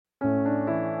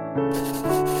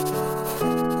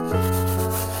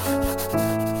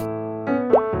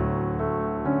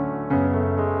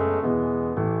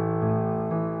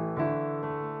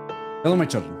Hello, my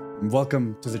children, and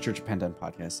welcome to the Church of Pentan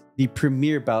podcast, the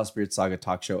premier Battle Spirit Saga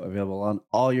talk show available on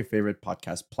all your favorite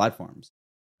podcast platforms.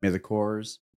 May the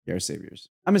cores be our saviors.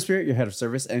 I'm a spirit, your head of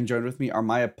service, and joined with me are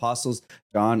my apostles,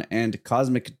 John and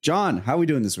Cosmic. John, how are we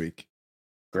doing this week?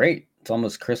 Great. It's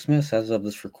almost Christmas as of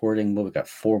this recording. Well, we got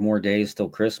 4 more days till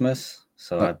Christmas.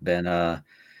 So I've been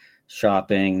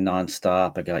shopping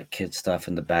nonstop. I got kid stuff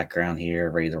in the background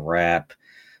here, ready to wrap.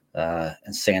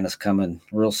 And Santa's coming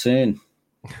real soon.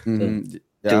 So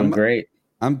doing great.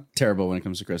 I'm terrible when it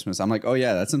comes to Christmas. I'm like, oh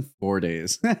yeah, that's in 4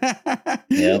 days.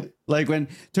 Yep. Like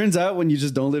turns out when you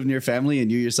just don't live near family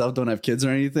and you yourself don't have kids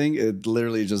or anything, it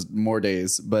literally just more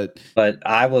days. But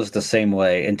I was the same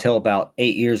way until about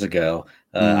 8 years ago.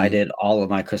 I did all of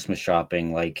my Christmas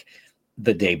shopping like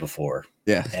the day before.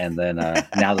 Yeah. And then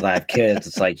now that I have kids,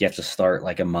 it's like you have to start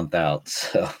like a month out.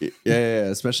 So yeah.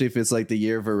 Especially if it's like the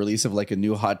year of a release of like a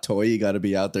new hot toy, you got to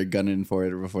be out there gunning for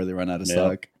it before they run out of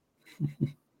stock.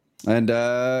 And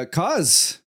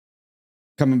Cause,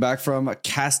 coming back from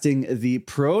casting the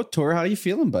Pro Tour, how you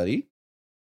feeling, buddy?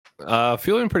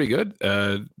 Feeling pretty good.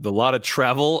 A lot of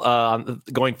travel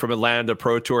going from Atlanta to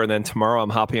Pro Tour, and then tomorrow I'm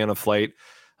hopping on a flight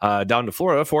down to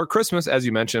Florida for Christmas, as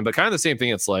you mentioned. But kind of the same thing.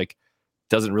 It's like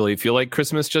doesn't really feel like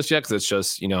Christmas just yet because it's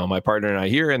just my partner and I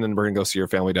here, and then we're gonna go see your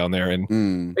family down there.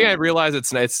 And I realize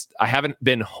it's nice. I haven't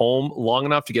been home long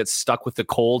enough to get stuck with the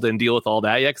cold and deal with all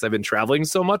that yet because I've been traveling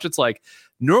so much. It's like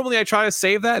normally I try to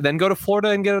save that, then go to Florida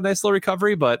and get a nice little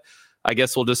recovery. But I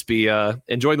guess we'll just be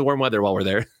enjoying the warm weather while we're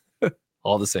there.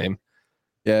 All the same.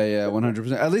 Yeah,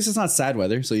 100%. At least it's not sad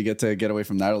weather, so you get to get away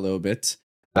from that a little bit.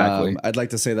 Exactly. I'd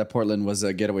like to say that Portland was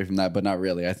a getaway from that, but not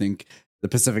really. I think the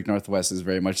Pacific Northwest is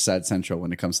very much sad central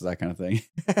when it comes to that kind of thing.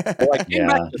 Back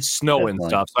to snow definitely. And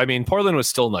stuff. So, I mean, Portland was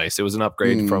still nice. It was an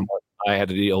upgrade from what I had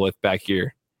to deal with back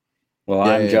here. Well,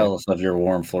 I'm jealous of your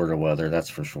warm Florida weather. That's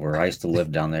for sure. I used to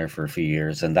live down there for a few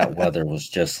years, and that weather was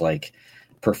just like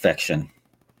perfection.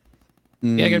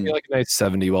 Yeah, gonna be like a nice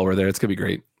 70 while we're there. It's gonna be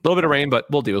great. A little bit of rain, but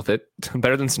we'll deal with it.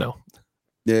 Better than snow.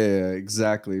 Yeah,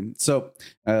 exactly. So,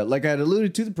 like I had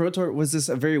alluded to, the Pro Tour was this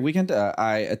very weekend.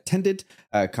 I attended,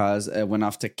 cause went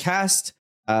off to cast.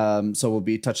 So we'll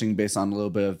be touching base on a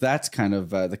little bit of that, kind of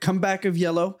the comeback of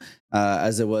Yellow,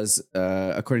 as it was,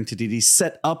 according to DD,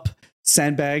 set up,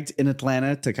 sandbagged in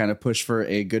Atlanta to kind of push for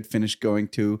a good finish going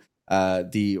to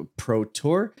the Pro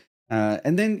Tour.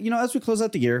 And then, as we close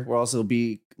out the year, we'll also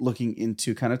be looking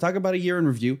into kind of talk about a year in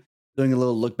review, doing a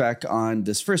little look back on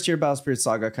this first year Battle Spirit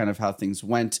Saga, kind of how things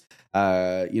went, give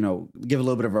a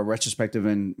little bit of a retrospective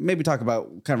and maybe talk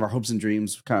about kind of our hopes and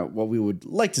dreams, kind of what we would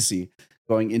like to see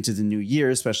going into the new year,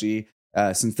 especially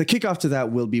since the kickoff to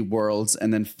that will be Worlds,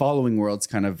 and then following Worlds,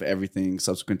 kind of everything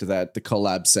subsequent to that, the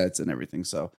collab sets and everything.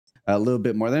 So a little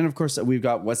bit more. Then, of course, we've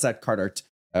got What's That Card Art,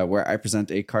 where I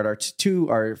present a card art to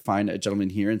our fine gentlemen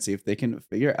here and see if they can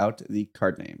figure out the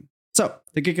card name. So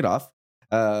to kick it off,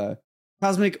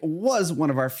 Cosmic was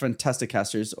one of our fantastic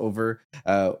casters over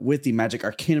with the Magic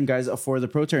Arcanum guys for the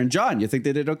Pro Tour. And John, you think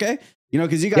they did okay?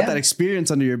 Because you got that experience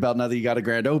under your belt now that you got a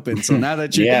grand open. So now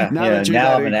that you're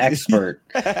now I'm an expert.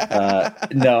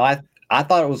 No, I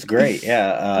thought it was great.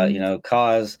 Yeah,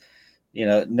 Cause,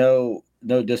 no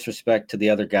disrespect to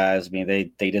the other guys. I mean,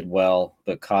 they did well,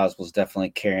 but Cause was definitely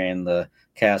carrying the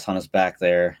cast on his back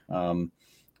there.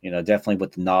 Definitely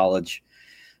with the knowledge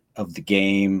of the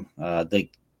game. The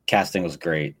casting was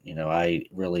great. I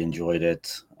really enjoyed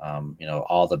it.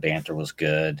 All the banter was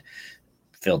good.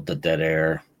 Filled the dead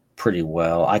air pretty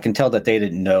well. I can tell that they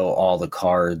didn't know all the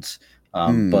cards,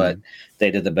 but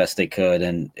they did the best they could,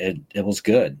 and it was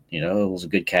good. It was a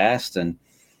good cast, and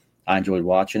I enjoyed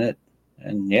watching it.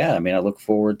 And yeah, I mean, I look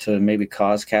forward to maybe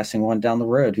Cause casting one down the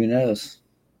road. Who knows?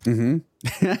 Mm-hmm.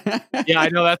 Yeah, I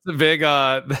know that's a big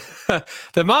the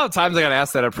amount of times I got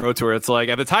asked that at Pro Tour. It's like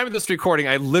at the time of this recording,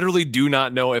 I literally do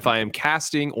not know if I am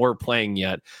casting or playing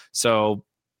yet. So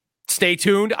stay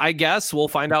tuned. I guess we'll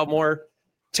find out more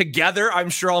together. I'm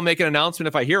sure I'll make an announcement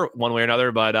if I hear one way or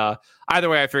another. But either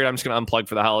way, I figured I'm just going to unplug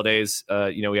for the holidays.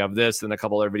 We have this and a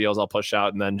couple other videos I'll push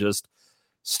out, and then just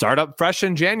start up fresh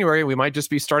in January. We might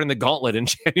just be starting the gauntlet in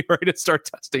January to start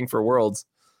testing for Worlds.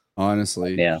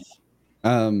 Honestly, yeah.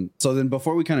 So then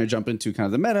before we kind of jump into kind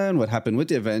of the meta and what happened with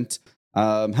the event,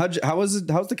 how was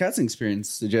it? How's the casting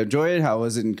experience? Did you enjoy it? How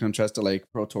was it in contrast to like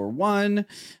Pro Tour 1?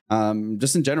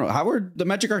 Just in general, how were the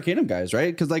Magic Arcanum guys,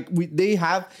 right? Because like they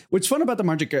have, what's fun about the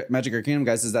Magic Arcanum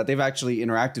guys is that they've actually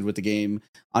interacted with the game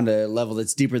on a level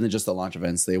that's deeper than just the launch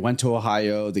events. They went to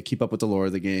Ohio, they keep up with the lore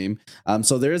of the game.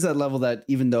 So there is that level that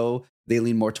even though they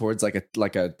lean more towards like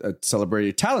a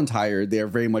celebrated talent hire, they are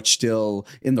very much still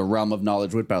in the realm of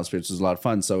knowledge with Battle Spirits, which is a lot of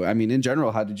fun. So I mean, in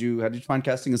general, how did you find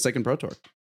casting a second Pro Tour?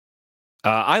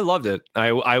 I loved it.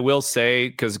 I will say,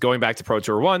 because going back to Pro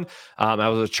Tour 1, I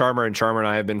was with Charmer, and Charmer and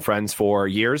I have been friends for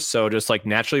years. So just like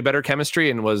naturally better chemistry,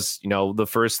 and was, the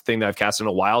first thing that I've cast in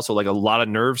a while. So like a lot of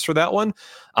nerves for that one.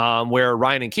 Where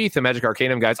Ryan and Keith, the Magic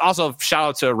Arcanum guys, also shout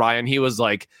out to Ryan. He was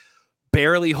like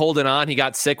barely holding on. He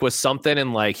got sick with something,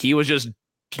 and like he was just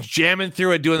jamming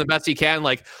through it, doing the best he can.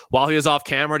 Like while he was off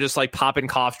camera, just like popping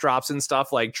cough drops and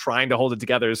stuff, like trying to hold it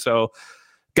together. So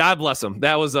God bless them.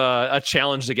 That was a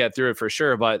challenge to get through it for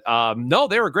sure. But no,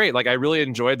 they were great. Like I really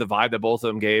enjoyed the vibe that both of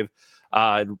them gave.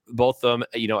 Both of them,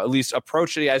 at least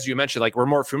approached it, as you mentioned, like we're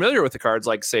more familiar with the cards,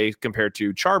 like say compared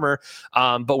to Charmer,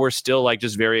 but we're still like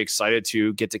just very excited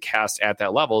to get to cast at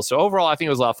that level. So overall, I think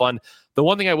it was a lot of fun. The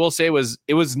one thing I will say was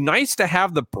it was nice to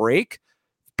have the break,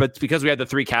 but because we had the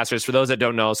 3 casters, for those that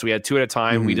don't know, so we had 2 at a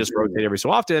time. We just rotate every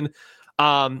so often.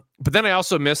 But then I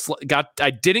also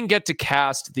I didn't get to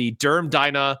cast the Derm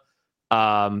Dyna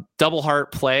double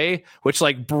heart play, which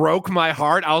like broke my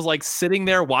heart. I was like sitting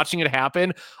there watching it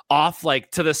happen off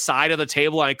like to the side of the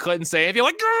table, and I couldn't say anything,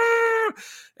 like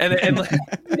and and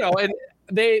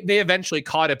they eventually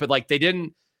caught it, but like they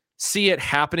didn't see it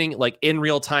happening like in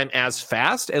real time as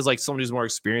fast as like someone who's more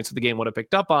experienced with the game would have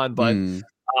picked up on. But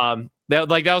that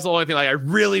was the only thing like I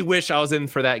really wish I was in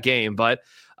for that game. But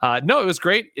no, it was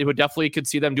great. It would definitely could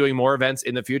see them doing more events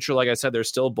in the future. Like I said, they're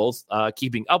still both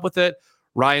keeping up with it.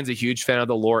 Ryan's a huge fan of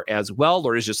the lore as well.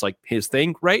 Lore is just like his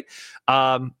thing, right?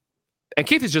 And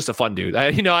Keith is just a fun dude.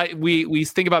 We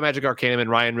think about Magic Arcanum, and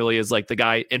Ryan really is like the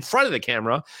guy in front of the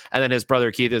camera, and then his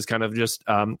brother Keith is kind of just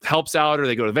helps out, or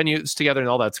they go to venues together and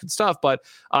all that good stuff. But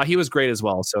he was great as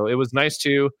well. So it was nice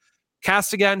to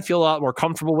cast again, feel a lot more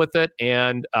comfortable with it.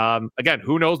 And again,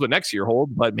 who knows what next year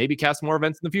holds, but maybe cast more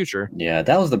events in the future. Yeah,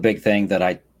 that was the big thing that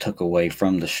I took away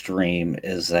from the stream,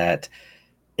 is that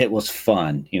it was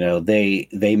fun.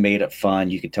 They made it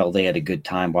fun. You could tell they had a good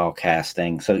time while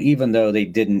casting. So even though they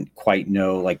didn't quite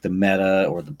know like the meta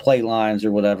or the play lines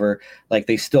or whatever, like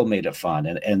they still made it fun,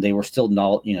 and they were still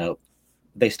not,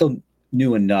 they still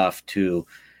knew enough to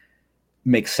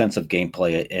make sense of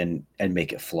gameplay and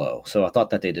make it flow. So I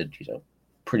thought that they did,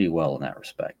 pretty well in that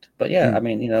respect. But yeah, I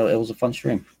mean, it was a fun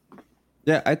stream.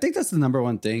 Yeah, I think that's the number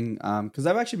one thing. Because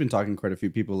I've actually been talking to quite a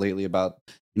few people lately about,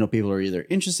 people are either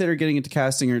interested or getting into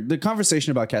casting, or the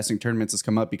conversation about casting tournaments has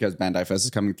come up because Bandai Fest is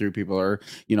coming through. People are,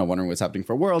 wondering what's happening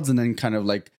for Worlds. And then kind of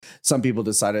like some people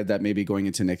decided that maybe going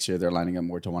into next year, they're lining up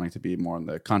more to wanting to be more on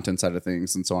the content side of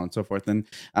things and so on and so forth. And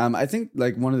I think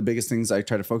like one of the biggest things I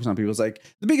try to focus on people is like,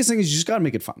 the biggest thing is you just got to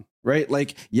make it fun, right?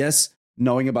 Like, yes,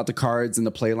 knowing about the cards and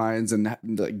the play lines and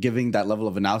giving that level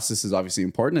of analysis is obviously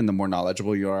important. And the more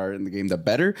knowledgeable you are in the game, the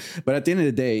better. But at the end of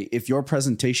the day, if your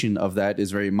presentation of that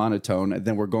is very monotone,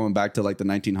 then we're going back to like the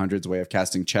 1900s way of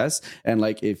casting chess. And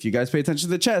like, if you guys pay attention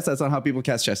to the chess, that's not how people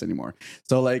cast chess anymore.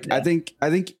 So like, yeah. I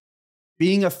think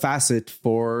being a facet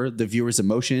for the viewer's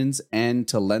emotions and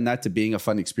to lend that to being a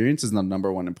fun experience is the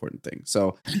number one important thing.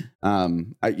 So,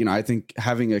 I think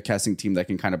having a casting team that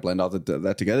can kind of blend all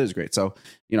that together is great. So,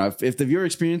 if the viewer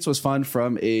experience was fun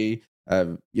from a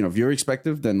viewer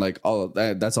perspective, then like all of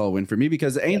that's all a win for me,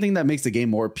 because anything that makes the game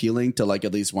more appealing to like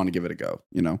at least want to give it a go.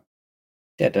 Yeah,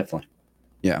 definitely.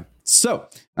 Yeah. So,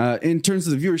 in terms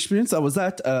of the viewer experience, that was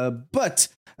that. But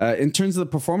in terms of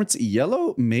the performance,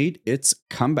 Yellow made its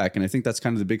comeback. And I think that's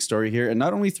kind of the big story here. And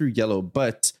not only through Yellow,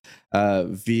 but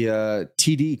via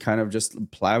TD kind of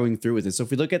just plowing through with it. So if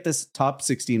we look at this top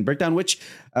 16 breakdown, which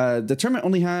the tournament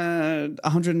only had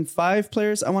 105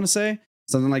 players, I want to say.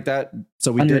 Something like that.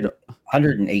 So we did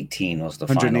 118 was the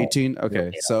 118. Final.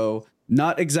 Okay. Yeah. So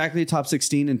not exactly top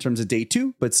 16 in terms of day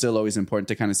 2, but still always important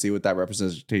to kind of see what that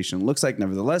representation looks like,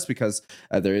 nevertheless, because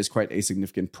there is quite a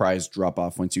significant prize drop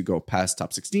off once you go past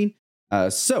top 16.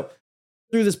 So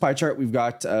through this pie chart, we've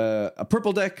got a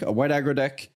purple deck, a white aggro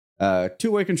deck,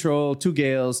 2-way control, 2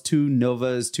 Gales, 2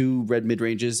 Novas, 2 red mid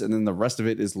ranges, and then the rest of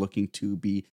it is looking to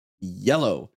be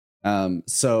yellow.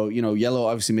 So, yellow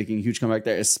obviously making a huge comeback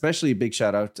there, especially a big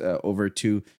shout out over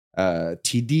to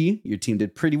TD. Your team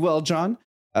did pretty well, John.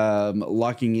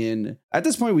 Locking in at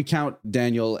this point, we count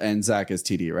Daniel and Zach as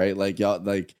TD, right? Like y'all,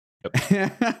 like,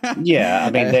 yeah.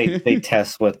 I mean, they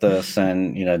test with us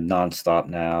and nonstop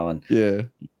now, and yeah,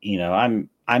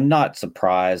 I'm not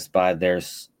surprised by their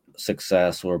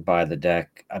success or by the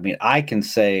deck. I mean, I can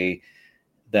say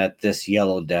that this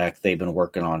yellow deck they've been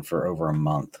working on for over a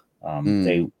month.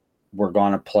 They were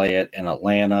going to play it in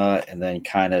Atlanta, and then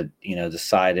kind of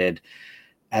decided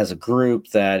as a group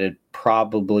that it'd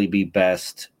probably be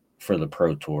best for the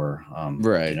Pro Tour.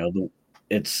 Right.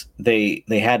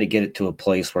 They had to get it to a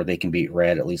place where they can beat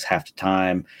red at least half the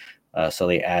time. So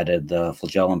they added the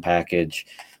Flagellum package.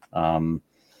 And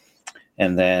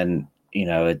then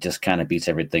it just kind of beats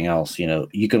everything else.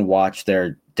 You can watch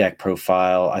their deck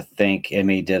profile. I think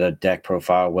Emmy did a deck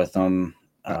profile with them.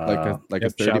 Like a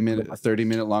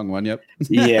 30-minute long one. Yep.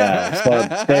 Yeah.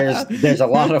 So there's a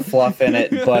lot of fluff in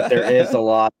it, but there is a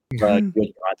lot of good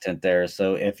content there.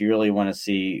 So if you really want to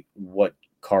see what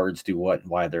cards do what and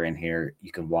why they're in here,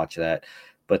 you can watch that.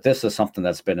 But this is something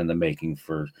that's been in the making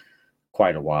for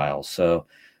quite a while. So,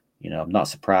 I'm not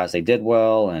surprised they did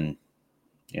well. And,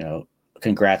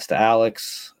 congrats to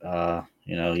Alex.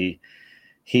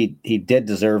 He did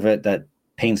deserve it. That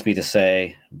pains me to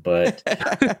say, but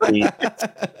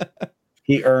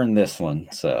he earned this one.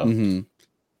 So,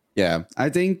 yeah, I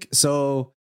think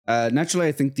so. Naturally,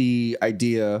 I think the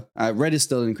idea, red is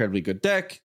still an incredibly good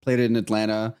deck. Played it in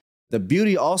Atlanta. The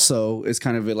beauty also is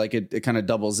kind of like it kind of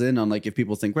doubles in on like if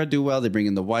people think red do well, they bring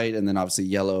in the white, and then obviously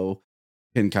yellow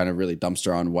can kind of really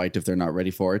dumpster on white if they're not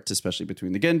ready for it, especially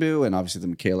between the Genbu and obviously the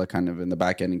Michaela kind of in the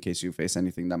back end in case you face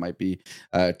anything that might be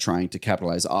trying to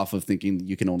capitalize off of thinking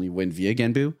you can only win via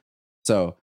Genbu.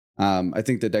 So I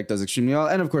think the deck does extremely well.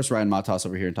 And of course, Ryan Matas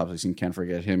over here in top 16, can't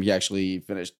forget him. He actually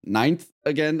finished 9th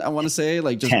again, I want to say,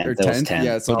 like just 10th.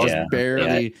 Yeah, so just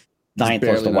barely. 9th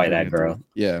was the white aggro.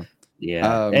 Yeah.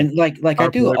 Yeah. And like I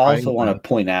do also want to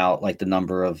point out like the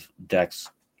number of decks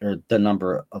or the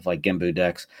number of like Genbu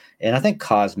decks. And I think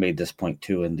Kaz made this point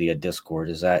too in the Discord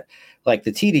is that like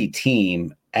the TD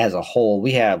team as a whole,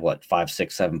 we have 5,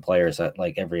 6, 7 players at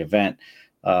like every event.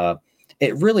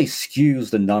 It really skews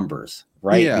the numbers,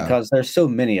 right? Yeah. Because there's so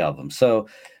many of them. So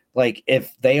like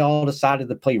if they all decided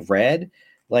to play red,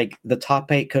 like the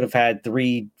top 8 could have had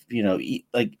 3,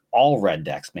 like all red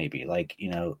decks, maybe like,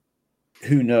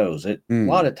 who knows it a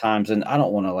lot of times. And I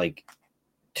don't want to like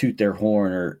toot their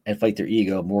horn or inflate their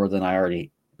ego more than I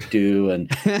already do. And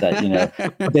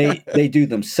that, they do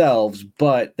themselves,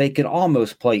 but they can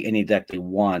almost play any deck they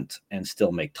want and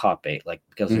still make top 8, like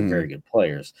because they're very good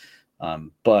players.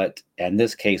 But in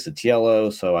this case, it's yellow.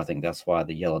 So I think that's why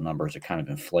the yellow numbers are kind of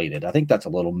inflated. I think that's a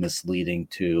little misleading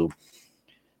to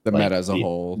the meta as a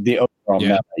whole. The overall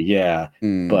meta, yeah.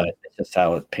 But it's just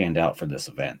how it panned out for this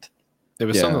event. It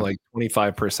was something like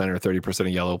 25% or 30% of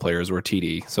yellow players were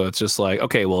TD. So it's just like,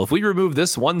 okay, well, if we remove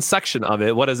this one section of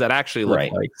it, what does that actually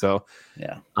look like? So,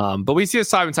 yeah. But we see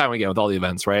this time and time again with all the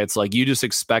events, right? It's like you just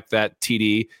expect that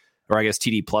TD, or I guess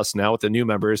TD plus now with the new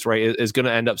members, right, is going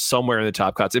to end up somewhere in the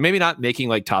top cuts. And maybe not making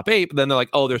like top 8, but then they're like,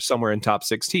 oh, they're somewhere in top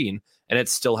 16. And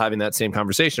it's still having that same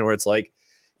conversation where it's like,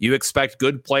 you expect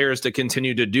good players to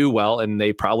continue to do well, and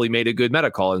they probably made a good meta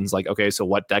call. And it's like, okay, so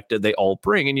what deck did they all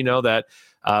bring? And you know that,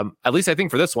 at least I think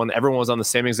for this one, everyone was on the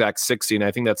same exact 16. I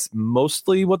think that's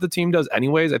mostly what the team does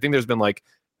anyways. I think there's been like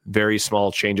very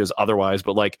small changes otherwise,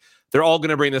 but like they're all going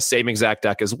to bring the same exact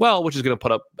deck as well, which is going to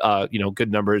put up,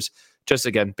 good numbers just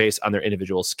again, based on their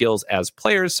individual skills as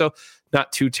players. So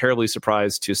not too terribly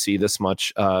surprised to see this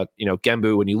much,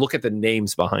 Genbu when you look at the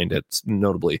names behind it,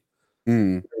 notably.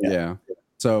 Yeah.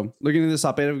 So looking at this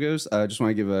top 8 of goes, I just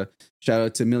want to give a shout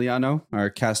out to Emiliano,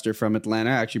 our caster from Atlanta,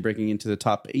 actually breaking into the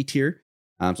top 8 here.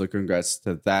 So congrats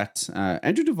to that.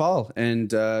 Andrew Duvall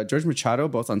and George Machado,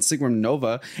 both on Sigma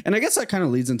Nova. And I guess that kind of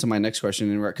leads into my next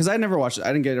question. Because I never watched it. I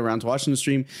didn't get around to watching the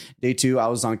stream. Day 2, I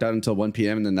was zonked out until 1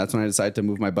 p.m. And then that's when I decided to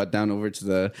move my butt down over to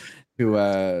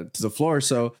the floor.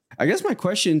 So I guess my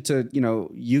question to,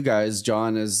 you guys,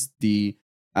 John, as the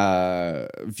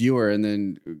viewer, and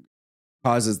then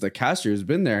causes the caster has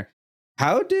been there.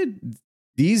 How did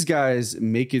these guys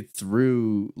make it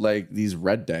through like these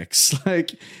red decks?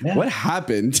 What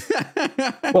happened?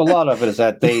 Well, a lot of it is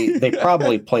that they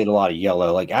probably played a lot of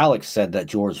yellow. Like Alex said that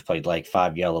George played like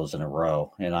 5 yellows in a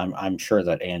row, and I'm sure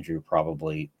that Andrew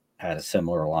probably had a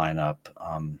similar lineup.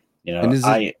 And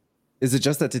is it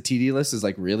just that the TD list is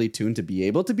like really tuned to be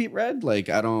able to beat red? Like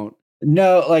I don't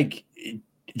know. Like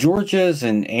George's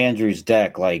and Andrew's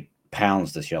deck, like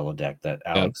pounds this yellow deck that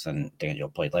Alex and Daniel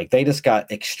played. Like they just got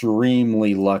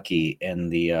extremely lucky in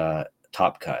the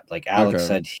top cut. Like Alex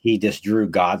said, he just drew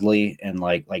godly and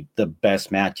like the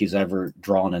best match he's ever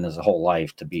drawn in his whole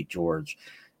life to beat George.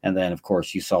 And then of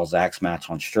course you saw Zach's match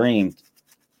on stream.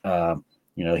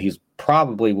 He's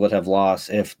probably would have lost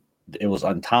if it was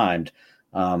untimed.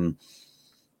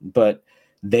 But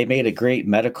they made a great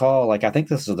meta call. Like, I think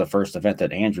this is the first event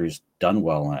that Andrew's done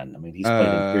well in. I mean, he's played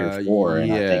in 3 or 4,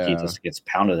 and I think he just gets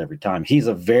pounded every time. He's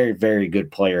a very, very good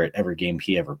player at every game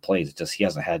he ever plays. It's just he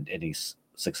hasn't had any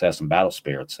success in Battle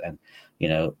Spirits. And,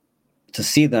 to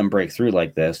see them break through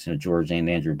like this, George and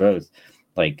Andrew both,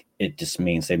 like, it just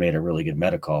means they made a really good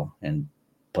meta call and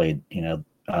played,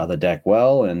 the deck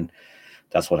well. And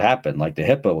that's what happened. Like, the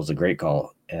Hippo was a great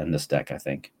call in this deck, I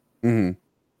think. Mm-hmm.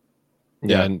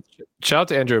 Yeah, and shout out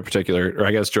to Andrew in particular, or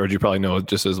I guess George, you probably know it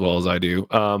just as well as I do.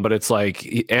 But it's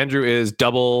like Andrew is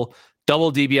double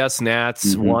DBS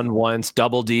Nats, won once,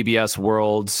 double DBS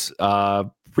Worlds.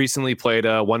 Recently played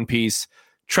a One Piece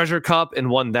Treasure Cup and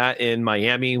won that in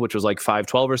Miami, which was like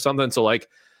 5-12 or something. So like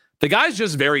the guy's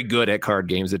just very good at card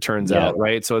games, it turns out,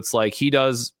 right? So it's like he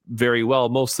does very well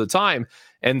most of the time.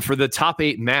 And for the top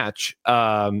 8 match,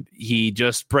 he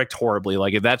just bricked horribly.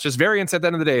 Like if that's just variance at the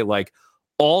end of the day, like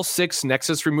all 6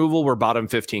 Nexus removal were bottom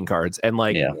 15 cards. And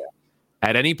like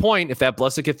at any point, if that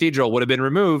Blessed Cathedral would have been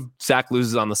removed, Zach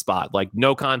loses on the spot. Like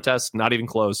no contest, not even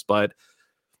close. But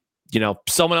you know,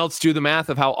 someone else do the math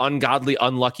of how ungodly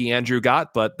unlucky Andrew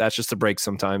got, but that's just a break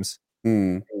sometimes.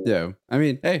 Yeah. I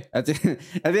mean, hey, at the end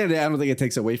of the day, I don't think it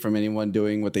takes away from anyone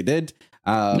doing what they did.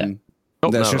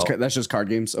 That's just card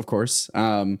games, of course.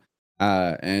 And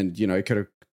you know, it could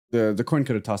have the coin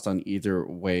could have tossed on either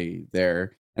way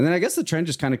there. And then I guess the trend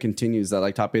just kind of continues that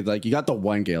like top 8, like you got the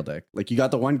one Gale deck, like you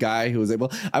got the one guy who was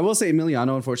able. I will say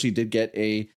Emiliano unfortunately did get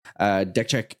a deck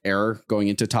check error going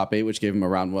into top 8, which gave him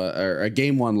a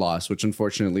game 1 loss, which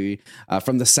unfortunately,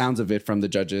 from the sounds of it, from the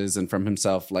judges and from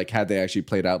himself, like had they actually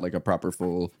played out like a proper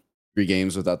full 3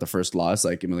 games without the first loss,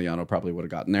 like Emiliano probably would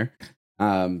have gotten there.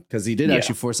 Because he did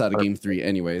actually force out a game 3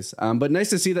 anyways. But nice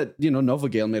to see that, you know, Nova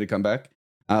Gale made a comeback.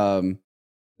 You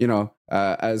know,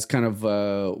 as kind of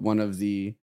one of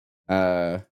the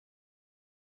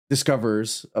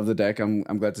discoverers of the deck, I'm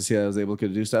glad to see that I was able to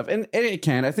do stuff, and it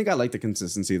can. I think I like the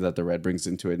consistency that the red brings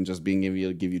into it, and just being able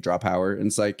to give you draw power. And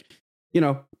it's like, you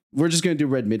know, we're just gonna do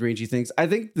red mid-rangey things. I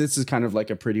think this is kind of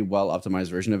like a pretty well optimized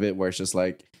version of it, where it's just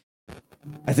like,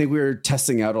 I think we were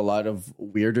testing out a lot of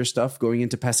weirder stuff going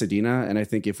into Pasadena, and I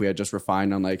think if we had just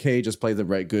refined on like, hey, just play the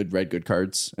red good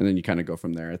cards, and then you kind of go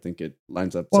from there, I think it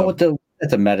lines up. Well,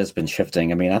 the meta's been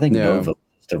shifting. I mean, I think Nova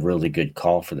is a really good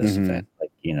call for this event. Like,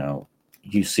 you know,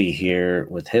 you see here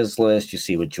with his list, you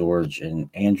see with George and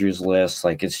Andrew's list,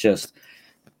 like it's just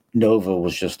Nova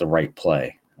was just the right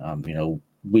play. You know,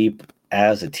 we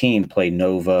as a team played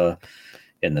Nova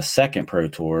in the second Pro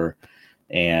Tour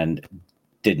and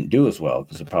didn't do as well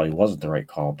because it probably wasn't the right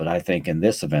call. But I think in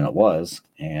this event it was,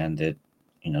 and it,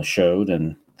 you know, showed,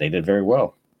 and they did very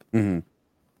well.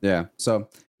 Yeah. So at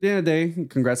the end of the day,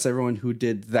 congrats to everyone who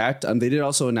did that. They did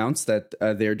also announce that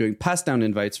they're doing pass down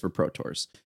invites for Pro Tours.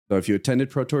 So if you attended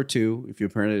Pro Tour 2, if you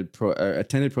attended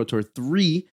Pro Tour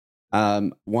 3,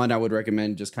 one, I would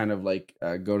recommend just kind of like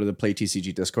go to the Play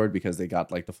TCG Discord, because they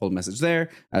got like the full message there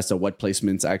as to what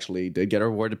placements actually did get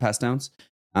awarded pass downs.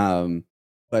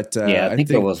 But I think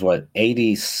it was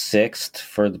 86th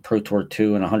for the Pro Tour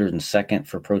 2 and 102nd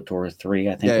for Pro Tour 3.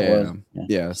 I think it was.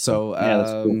 Yeah. So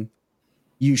that's cool.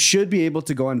 You should be able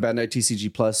to go on Bandai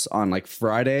TCG Plus on like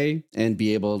Friday and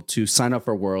be able to sign up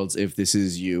for Worlds if this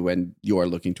is you and you are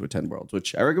looking to attend Worlds,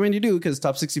 which I recommend you do, because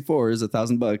top 64 is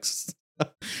 $1,000.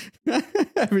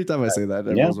 Every time I say that,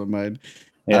 it blows my mind.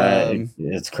 Yeah,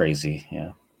 it's crazy.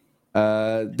 Yeah.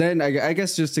 Then I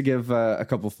guess just to give a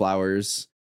couple flowers,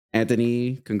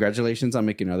 Anthony, congratulations on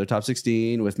making another top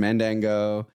 16 with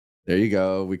Mandango. There you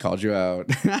go. We called you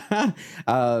out.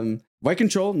 White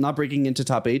Control not breaking into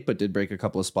top 8, but did break a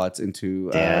couple of spots into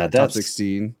top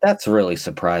 16. That's really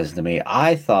surprising to me.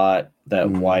 I thought that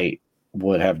White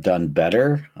would have done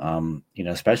better, you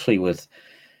know, especially with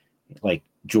like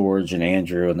George and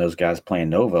Andrew and those guys playing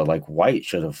Nova. Like White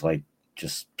should have like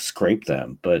just scraped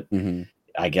them, but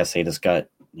I guess they just got,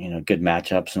 you know, good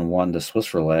matchups and won the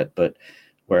Swiss roulette. But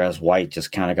whereas White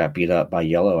just kind of got beat up by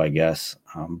Yellow, I guess.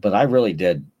 But I really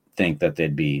did think that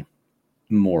they'd be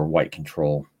more White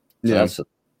Control. So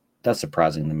that's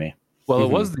surprising to me. Well, it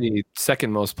was the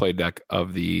second most played deck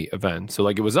of the event, so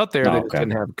like it was up there. They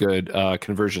didn't have good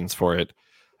conversions for it.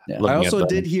 Yeah. I also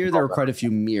did hear there were quite a few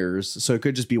mirrors, so it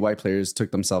could just be White players took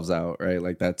themselves out, right?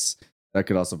 Like that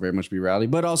could also very much be reality,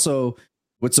 but also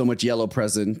with so much Yellow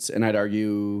present, and I'd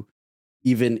argue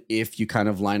even if you kind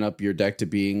of line up your deck to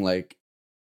being like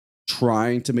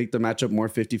trying to make the matchup more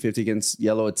 50-50 against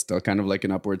Yellow, it's still kind of like an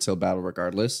upward hill battle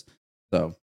regardless.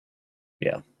 So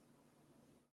yeah.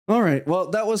 All right.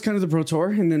 Well, that was kind of the Pro Tour,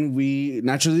 and then we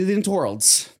naturally did into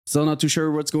Worlds. Still not too sure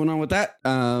what's going on with that.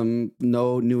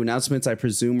 No new announcements. I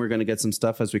presume we're going to get some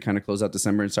stuff as we kind of close out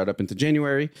December and start up into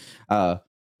January.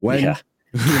 When? Yeah.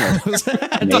 I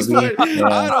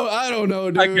don't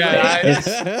know, dude.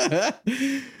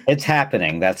 It's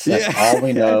happening. That's all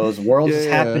we know. Worlds is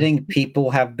happening. People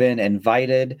have been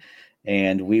invited,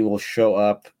 and we will show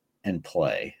up and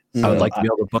play. So I would like to be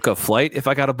able to book a flight if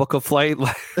I got to book a flight.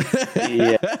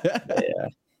 yeah.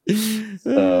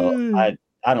 So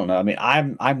I don't know. I mean,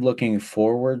 I'm looking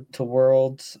forward to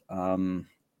Worlds.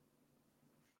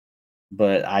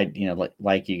 but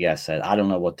like you guys said, I don't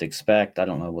know what to expect. I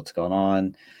don't know what's going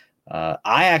on.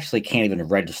 I actually can't even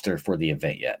register for the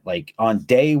event yet. Like on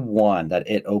day one that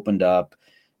it opened up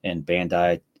in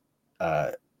Bandai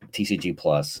TCG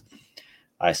Plus,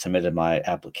 I submitted my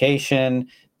application,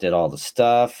 did all the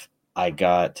stuff. I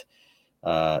got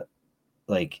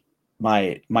like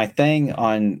my thing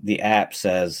on the app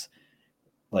says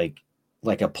like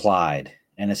applied,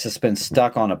 and it's just been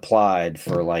stuck on applied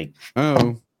for like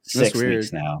 6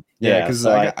 weeks now. Yeah,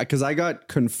 because I got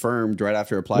confirmed right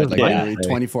after applied, like literally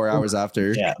 24 hours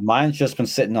after. Yeah, mine's just been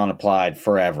sitting on applied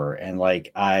forever, and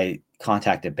like I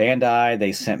contacted Bandai,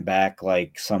 they sent back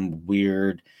like some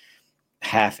weird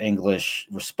half English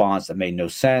response that made no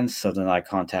sense. So then I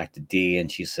contacted D,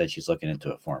 and she said she's looking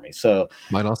into it for me. So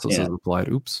mine also says applied.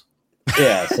 Oops.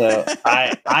 Yeah, so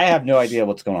I have no idea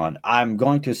what's going on. I'm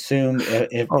going to assume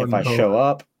if I show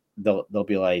up, they'll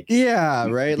be like, yeah,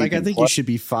 right. Like I think you should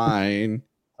be fine.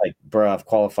 Like, bro, I've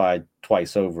qualified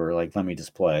twice over. Like, let me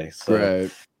just play. So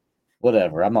right.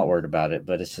 Whatever. I'm not worried about it,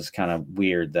 but it's just kind of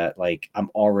weird that like I'm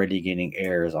already getting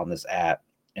errors on this app,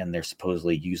 and they're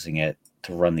supposedly using it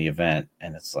to run the event,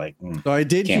 and it's like. So I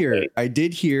did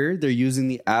hear they're using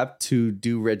the app to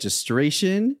do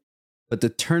registration, but the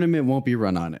tournament won't be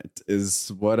run on it,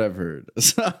 is what I've heard.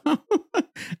 So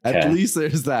at least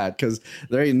there's that, because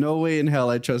there ain't no way in hell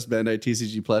I trust Bandai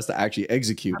TCG Plus to actually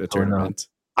execute a tournament.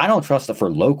 I don't trust it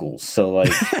for locals. So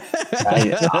like,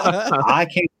 I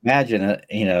can't imagine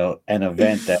an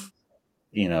event that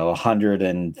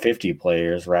 150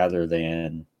 players rather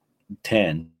than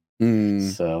 10.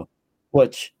 So,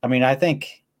 which I mean, I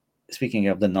think. Speaking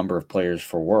of the number of players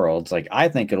for Worlds, like I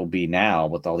think it'll be now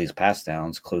with all these pass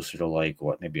downs closer to like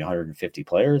maybe 150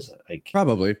 players. Like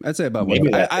probably, I'd say about maybe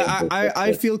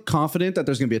I feel confident that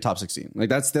there's going to be a top 16. Like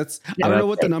that's I don't know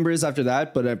what the number is after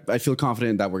that, but I feel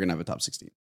confident that we're going to have a top 16.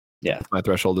 Yeah, that's my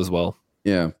threshold as well.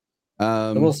 Yeah,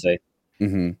 so we'll see.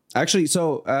 Mm-hmm. Actually,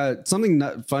 so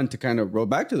something fun to kind of roll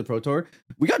back to the Pro Tour.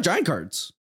 We got giant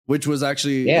cards, which was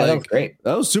actually that was great.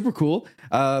 That was super cool.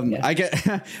 I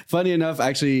get funny enough,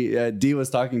 actually, Dee was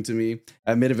talking to me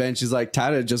at mid-event. She's like,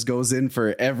 Tata just goes in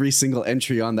for every single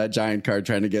entry on that giant card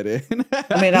trying to get in.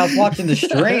 I mean, I was watching the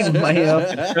stream, but I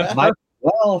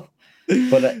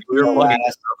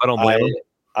don't blame him.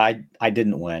 I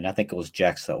didn't win. I think it was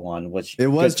Jex that won, which it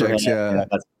was Jex, yeah.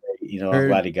 That's great. I'm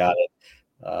glad he got it.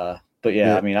 But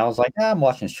yeah, I mean, I was like, I'm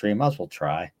watching stream, might as well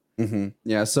try. Mm-hmm.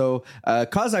 Yeah, so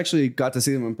Kaz actually got to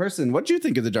see them in person. What do you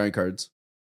think of the giant cards?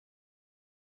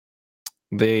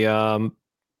 They were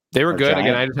good. Giant.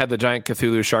 Again, I just had the giant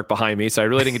Cthulhu shark behind me, so I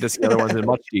really didn't get to see the other ones in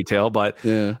much detail. But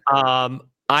yeah, I'm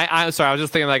sorry. I was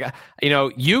just thinking, like,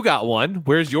 you got one.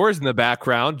 Where's yours in the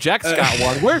background? Jex got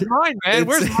one. Where's mine, man?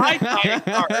 Where's my giant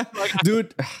card?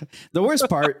 Dude, the worst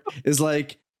part is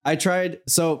like I tried.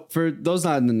 So for those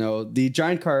not in the know, the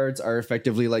giant cards are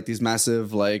effectively like these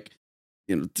massive, like.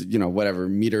 Whatever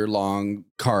meter long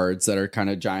cards that are kind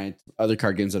of giant. Other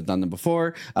card games have done them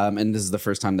before. And this is the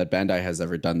first time that Bandai has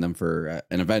ever done them for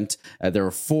an event. There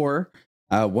were 4,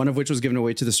 one of which was given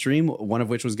away to the stream. One of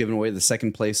which was given away the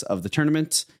second place of the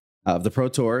tournament of the Pro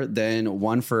Tour. Then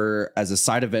one for as a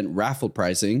side event raffle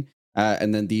pricing.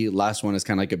 And then the last one is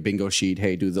kind of like a bingo sheet.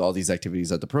 Hey, do all these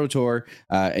activities at the Pro Tour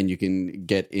and you can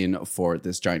get in for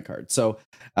this giant card. So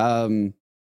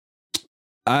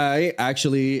I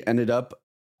actually ended up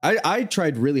I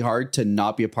tried really hard to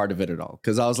not be a part of it at all,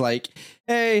 because I was like,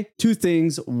 hey, 2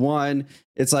 things. One,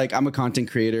 it's like I'm a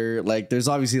content creator. Like there's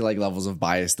obviously like levels of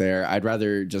bias there. I'd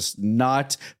rather just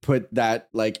not put that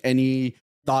like any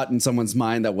thought in someone's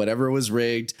mind that whatever was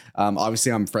rigged.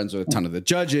 Obviously, I'm friends with a ton of the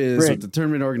judges, with the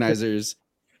tournament organizers.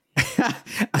 And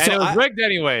it was rigged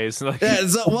anyways. Yeah,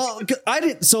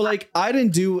 I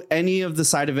didn't do any of the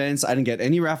side events. I didn't get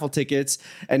any raffle tickets,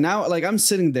 and now like I'm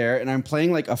sitting there and I'm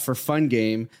playing like a for fun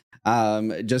game,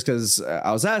 just because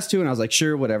I was asked to, and I was like,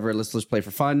 sure, whatever, let's play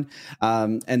for fun.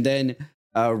 And then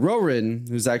Rorin,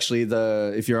 who's actually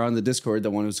if you're on the Discord,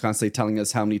 the one who's constantly telling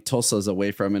us how many Tulsas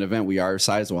away from an event we are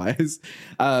size wise,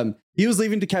 he was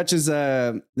leaving to catch his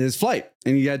flight,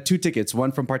 and he had 2 tickets,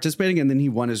 one from participating, and then he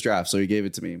won his draft, so he gave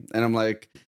it to me, and I'm like,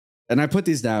 and I put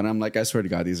these down. I'm like, I swear to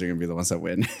God, these are gonna be the ones that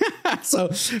win. So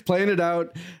playing it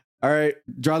out. All right,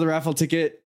 draw the raffle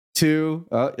ticket. 2.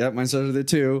 Oh, yeah, mine started at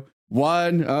 2.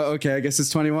 1. Oh, okay, I guess it's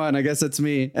 21. I guess that's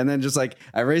me. And then just like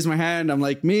I raise my hand, I'm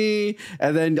like, me,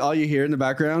 and then all you hear in the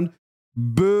background,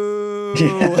 boo.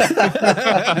 So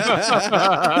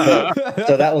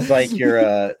that was like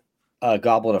your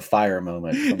Goblet of Fire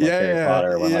moment from Harry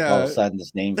Potter, when like all of a sudden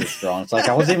this names are strong. It's like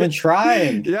I wasn't even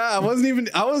trying. Yeah, I wasn't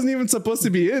even supposed to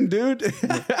be in, dude.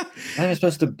 I'm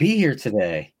supposed to be here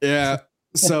today. Yeah.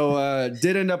 So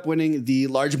did end up winning the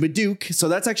large Maduke. So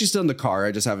that's actually still in the car.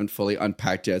 I just haven't fully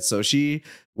unpacked yet. So she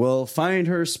will find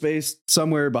her space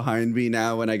somewhere behind me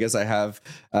now. And I guess I have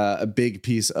a big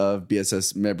piece of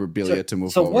BSS memorabilia to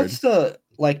move forward. So what's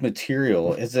the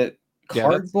material? Is it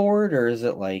cardboard or is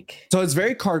it like? So it's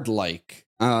very card-like.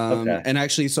 Okay. And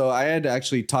actually, so I had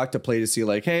actually talked to Play to see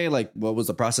like, hey, like what was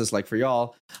the process like for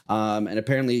y'all? And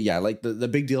apparently, yeah, like the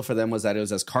big deal for them was that it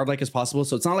was as card-like as possible.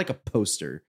 So it's not like a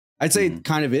poster. I'd say it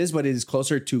kind of is, but it is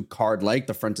closer to card-like.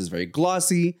 The front is very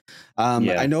glossy.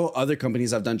 I know other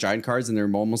companies have done giant cards and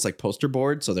they're almost like poster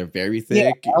board, so they're very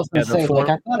thick. Yeah, I was gonna say, like,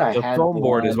 I thought I had foam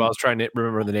board is what I was trying to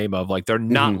remember the name of. Like they're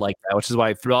not like that, which is why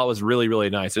I thought it was really, really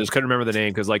nice. I just couldn't remember the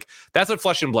name because like that's what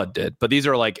Flesh and Blood did. But these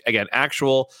are like, again,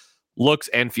 actual looks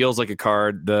and feels like a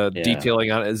card. The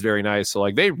detailing on it is very nice. So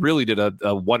like they really did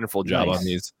a wonderful job on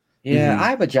these. Yeah,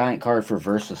 I have a giant card for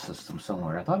Versus System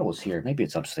somewhere. I thought it was here. Maybe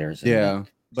it's upstairs. Yeah.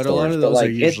 But a lot of those like,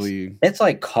 are usually it's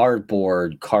like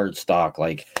cardboard, cardstock,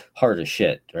 like hard as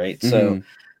shit, right? So,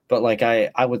 but like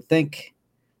I would think,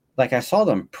 like I saw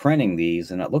them printing these,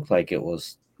 and it looked like it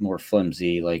was more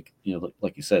flimsy, like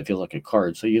like you said, it feels like a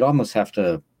card. So you'd almost have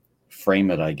to frame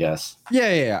it, I guess.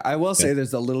 Yeah. I will say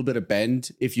there's a little bit of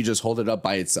bend if you just hold it up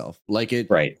by itself, like it.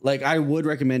 Right. Like I would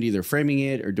recommend either framing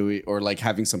it or like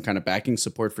having some kind of backing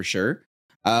support for sure.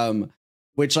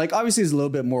 Which like obviously is a little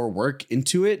bit more work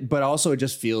into it, but also it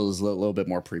just feels a little bit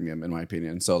more premium in my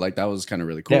opinion. So like that was kind of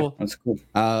really cool. Yeah, that's cool.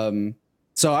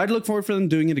 So I'd look forward for them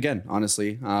doing it again,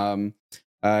 honestly. I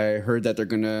heard that they're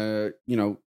gonna,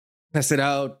 test it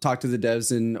out, talk to the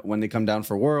devs and when they come down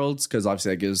for Worlds, because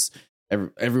obviously that gives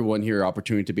everyone here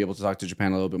opportunity to be able to talk to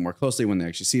Japan a little bit more closely when they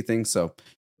actually see things. So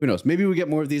who knows? Maybe we get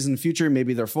more of these in the future.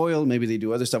 Maybe they're foil. Maybe they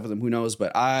do other stuff with them. Who knows?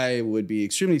 But I would be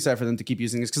extremely excited for them to keep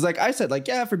using this. Because like I said, like,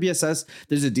 yeah, for BSS,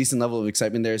 there's a decent level of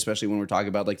excitement there, especially when we're talking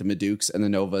about like the Madukes and the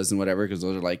Novas and whatever, because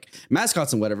those are like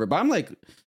mascots and whatever. But I'm like,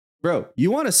 bro,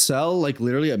 you want to sell like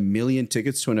literally 1 million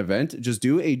tickets to an event? Just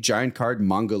do a giant card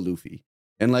manga Luffy.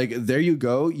 And like, there you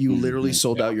go. You literally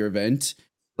sold out your event.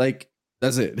 Like,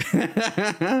 that's it.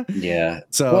 Yeah.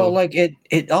 So, well, like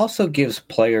it also gives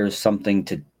players something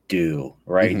to do,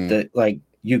 right? That like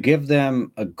you give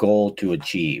them a goal to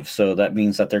achieve. So that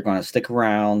means that they're going to stick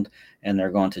around and they're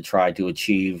going to try to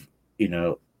achieve,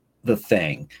 the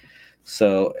thing.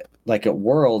 So like at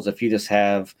Worlds, if you just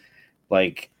have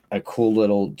like a cool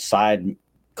little side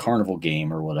carnival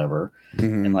game or whatever,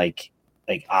 and like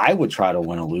I would try to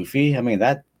win a Luffy. I mean,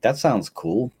 that sounds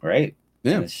cool, right?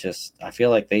 Yeah. And it's just, I feel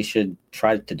like they should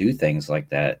try to do things like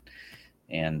that.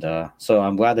 And so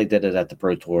I'm glad they did it at the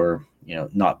Pro Tour.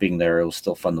 Not being there, it was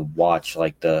still fun to watch,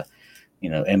 like the,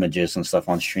 images and stuff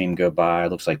on stream go by. It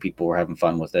looks like people were having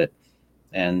fun with it.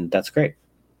 And that's great.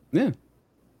 Yeah.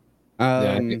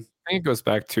 I think it goes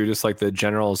back to just like the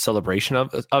general celebration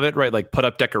of it, right? Like put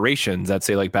up decorations that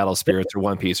say like Battle Spirits or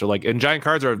One Piece, or like, and giant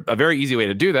cards are a very easy way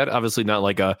to do that. Obviously not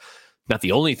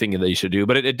the only thing that you should do,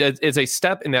 but it's a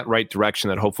step in that right direction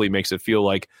that hopefully makes it feel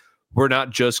like we're not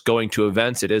just going to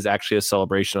events. It is actually a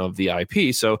celebration of the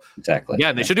IP. So exactly.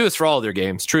 Yeah, they should do this for all of their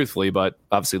games, truthfully, but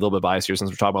obviously a little bit biased here since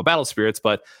we're talking about Battle Spirits,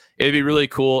 but it'd be really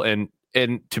cool. And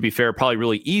to be fair, probably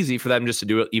really easy for them just to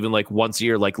do it even like once a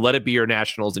year, like let it be your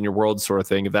nationals and your world sort of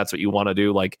thing. If that's what you want to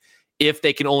do, like if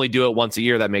they can only do it once a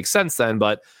year, that makes sense then,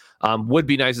 but would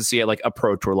be nice to see at like a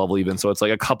Pro Tour level even. So it's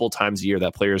like a couple times a year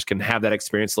that players can have that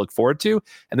experience to look forward to,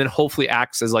 and then hopefully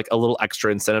acts as like a little extra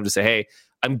incentive to say, hey,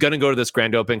 I'm going to go to this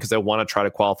Grand Open because I want to try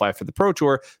to qualify for the Pro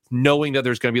Tour, knowing that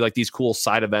there's going to be like these cool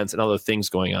side events and other things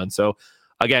going on. So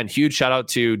again, huge shout out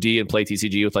to D and Play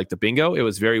TCG with like the bingo. It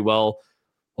was very well,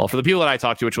 for the people that I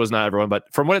talked to, which was not everyone,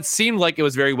 but from what it seemed like, it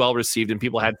was very well received and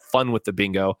people had fun with the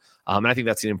bingo. And I think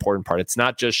that's the important part. It's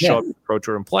not just show up to the Pro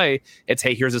Tour and play. It's,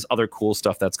 hey, here's this other cool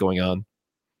stuff that's going on.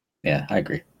 Yeah, I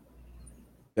agree.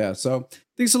 Yeah, so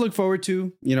things to look forward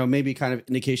to, maybe kind of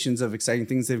indications of exciting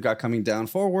things they've got coming down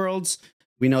for Worlds.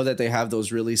 We know that they have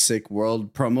those really sick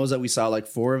World promos that we saw, like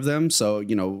 4 of them. So,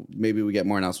 maybe we get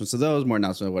more announcements of those, more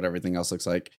announcements of what everything else looks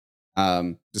like.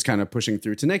 Just kind of pushing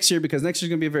through to next year, because next year's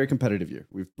going to be a very competitive year.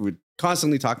 We're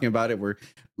constantly talking about it. We're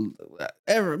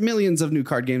millions of new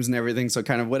card games and everything. So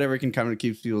kind of whatever can kind of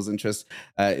keep people's interest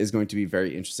is going to be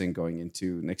very interesting going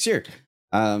into next year.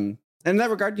 And in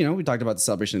that regard, we talked about the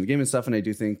celebration of the game and stuff, and I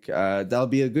do think that'll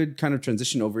be a good kind of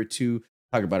transition over to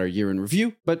talk about our year in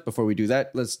review. But before we do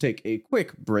that, let's take a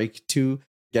quick break to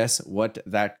guess what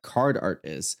that card art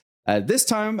is. This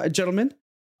time, gentlemen,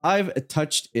 I've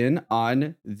touched in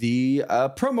on the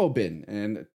promo bin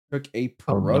and took a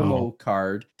promo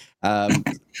card,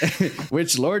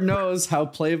 which Lord knows how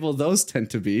playable those tend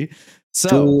to be. So,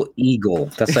 Dual Eagle.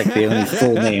 That's like the only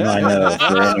full name I know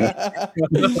for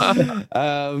anyone.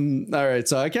 all right.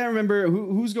 So I can't remember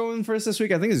who's going first this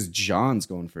week. I think it's John's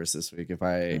going first this week, if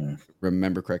I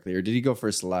remember correctly. Or did he go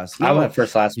first last? I went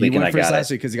first last week. He went first last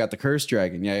week because he got the Curse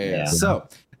Dragon. Yeah. So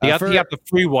he got the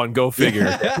free one. Go figure.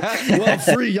 Well,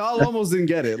 free. Y'all almost didn't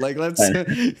get it. Like, let's.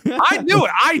 I knew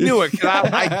it. I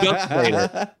just played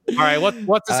it. All right.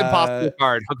 What's this impossible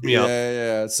card? Hook me up.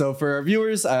 Yeah. So for our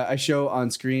viewers, I show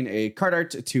on screen a card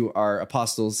art to our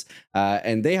apostles,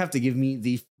 and they have to give me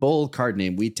the full card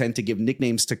name. We tend to give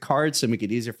nicknames to cards to make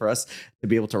it easier for us to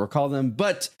be able to recall them,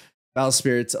 but Battle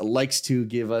Spirits likes to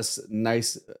give us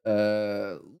nice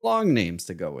long names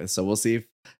to go with. So we'll see if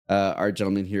our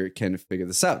gentleman here can figure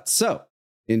this out. So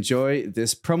enjoy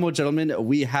this promo, gentlemen.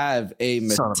 We have a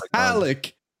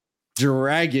metallic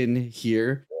dragon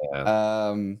here.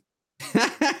 Yeah.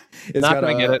 It's not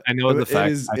gonna get it. I know the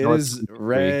fact. It is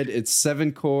red. It's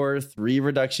 7 core, 3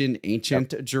 reduction,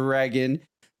 ancient dragon.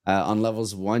 On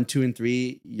levels 1, 2, and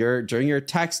 3, during your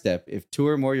attack step, if 2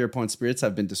 or more of your opponent's spirits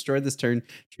have been destroyed this turn,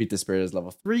 treat the spirit as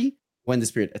level 3. When the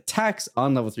spirit attacks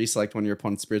on level 3, select one of your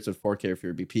opponent's spirits with 4K of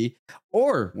your BP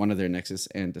or one of their nexus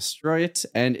and destroy it.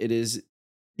 And it is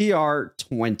PR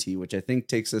 20, which I think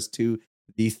takes us to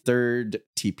the third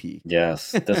TP.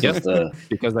 Yes, this is the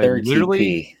because third I literally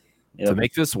TP. To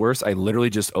make this worse, I literally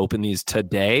just opened these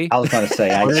today. I was going to say,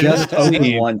 I just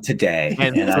opened one today.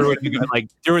 And threw it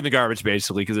in the garbage,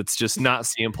 basically, because it's just not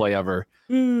seeing play ever.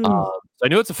 So I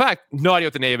knew it's a fact. No idea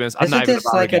what the name is. Isn't this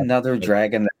like another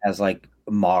dragon that has like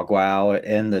Mogwao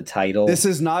in the title? This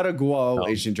is not a Guo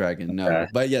Asian dragon, no. Okay.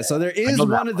 But yeah, so there is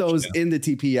one of those in the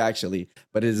TP, actually,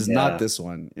 but it is not this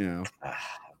one, you know.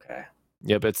 Okay.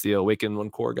 Yep, it's the Awakened 1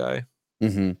 core guy.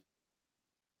 Mm-hmm.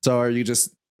 So are you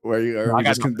just... I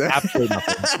got absolutely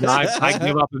nothing. No, I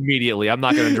give up immediately. I'm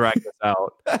not going to drag this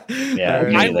out.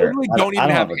 Yeah, I literally don't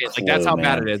even have it. Like, that's how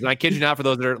bad it is. And I kid you not, for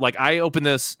those that are like, I opened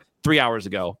this 3 hours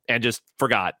ago and just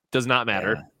forgot. Does not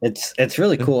matter. Yeah. It's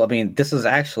really cool. I mean, this is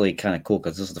actually kind of cool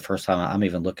because this is the first time I'm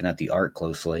even looking at the art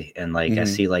closely, and like I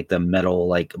see like the metal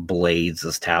like blades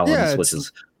as talons, which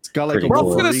is. It's got like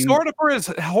Bro's gonna sword up for his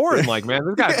horn, like, man,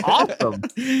 this guy's awesome.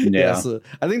 Yeah, so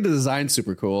I think the design's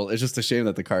super cool. It's just a shame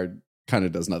that the card kind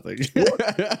of does nothing.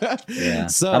 Yeah.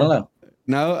 So I don't know.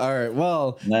 No, all right.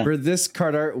 Well, for this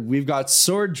card art, we've got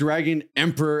Sword Dragon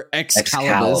Emperor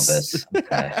Excalibus.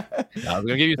 Okay. I was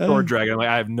gonna give you Sword Dragon. Like,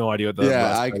 I have no idea what the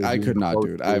I could not,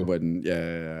 dude. I wouldn't.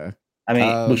 Yeah. I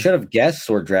mean, we should have guessed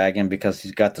Sword Dragon because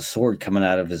he's got the sword coming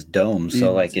out of his dome.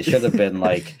 So, like, it should have been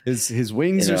like his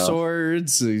wings are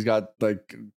swords. He's got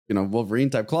like Wolverine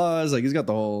type claws. Like, he's got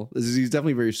the whole. He's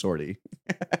definitely very swordy.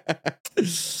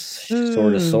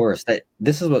 Sortosaurus.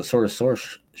 This is what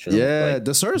Sortosaurus should look like.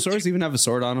 Does Sortosaurus even have a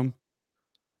sword on him?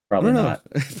 Probably not.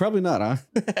 Probably not,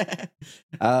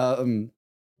 huh?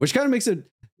 Which kind of makes it,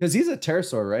 because he's a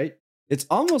pterosaur, right? It's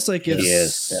almost like if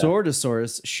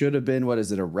Sortosaurus should have been, what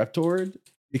is it, a Reptoid?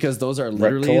 Because those are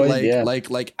literally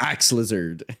like axe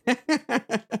lizard and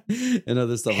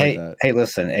other stuff like that. Hey,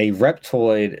 listen, a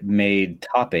Reptoid made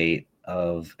top 8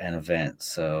 of an event,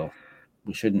 so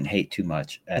we shouldn't hate too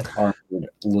much at Armored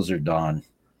Lizardon.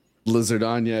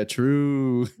 Lizardon, yeah,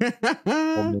 true.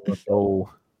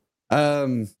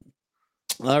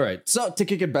 All right. So to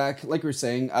kick it back, like we were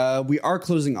saying, we are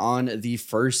closing on the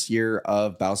first year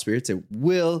of Battle Spirits. It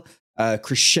will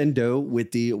crescendo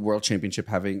with the World Championship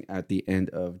having at the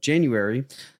end of January.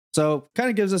 So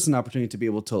kind of gives us an opportunity to be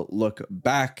able to look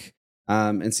back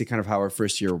and see kind of how our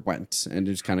first year went and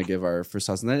just kind of give our first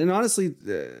thoughts on that. And honestly,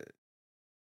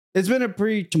 it's been a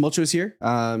pretty tumultuous year,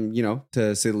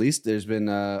 to say the least. There's been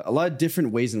a lot of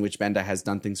different ways in which Bandai has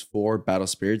done things for Battle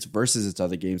Spirits versus its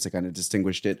other games that kind of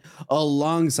distinguished it,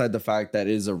 alongside the fact that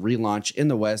it is a relaunch in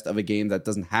the West of a game that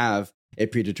doesn't have a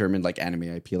predetermined like anime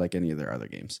IP like any of their other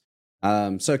games.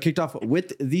 So it kicked off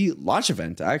with the launch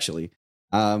event, actually,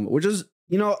 which is,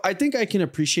 I think I can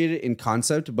appreciate it in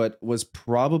concept, but was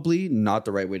probably not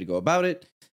the right way to go about it.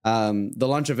 The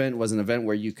launch event was an event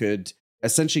where you could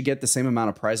essentially get the same amount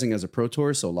of pricing as a Pro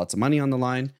Tour, so lots of money on the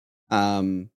line.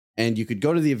 And you could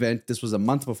go to the event. This was a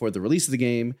month before the release of the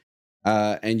game.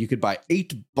 And you could buy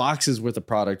 8 boxes worth of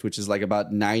product, which is like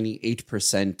about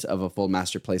 98% of a full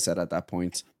master playset at that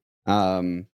point,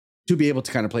 to be able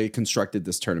to kind of play constructed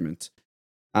this tournament.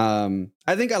 I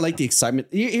think I like the excitement.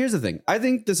 Here's the thing. I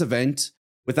think this event,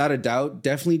 without a doubt,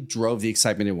 definitely drove the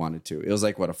excitement it wanted to. It was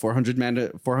like, what, a 400 man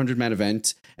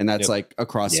event. And that's like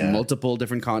across multiple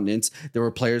different continents. There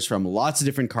were players from lots of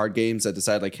different card games that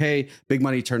decided like, hey, big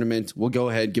money tournament. We'll go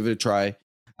ahead, give it a try.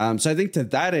 So I think to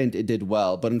that end, it did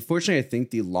well. But unfortunately, I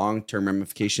think the long-term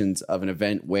ramifications of an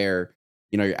event where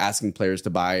you're asking players to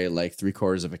buy like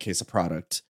 3/4 of a case of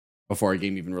product before a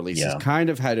game even releases, kind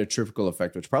of had a trickle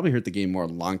effect, which probably hurt the game more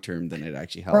long term than it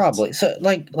actually helped. Probably. So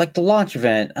like the launch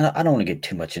event, I don't want to get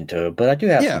too much into it, but I do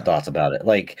have some thoughts about it.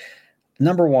 Like,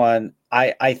 number one,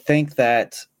 I think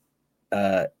that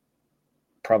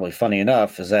probably funny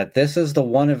enough is that this is the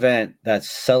one event that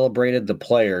celebrated the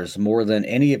players more than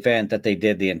any event that they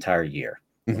did the entire year,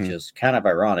 which is kind of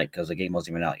ironic because the game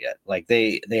wasn't even out yet. Like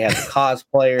they had the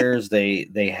cosplayers,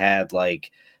 they had like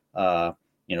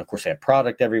of course they had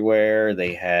product everywhere.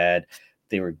 They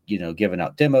were giving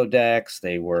out demo decks.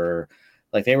 They were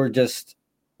just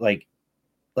like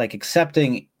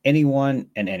accepting anyone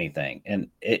and anything, and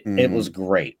it was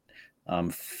great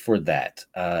for that.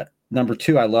 Number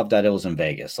two, I love that it was in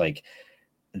Vegas. Like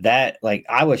that, like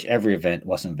I wish every event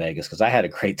was in Vegas because I had a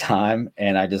great time,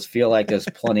 and I just feel like there's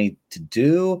plenty to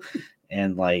do,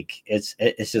 and like it's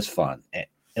just fun. It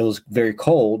was very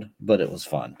cold, but it was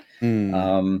fun.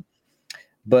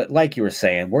 But like you were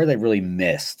saying, where they really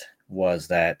missed was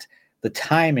that the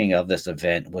timing of this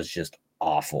event was just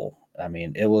awful. I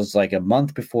mean, it was like a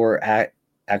month before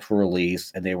actual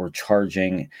release, and they were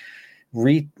charging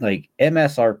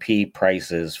MSRP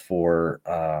prices for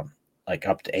like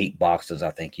up to 8 boxes, I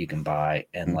think you can buy.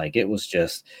 And like it was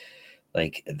just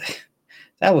like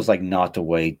that was like not the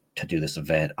way to do this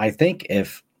event. I think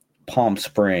if Palm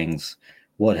Springs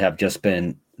would have just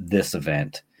been this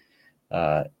event,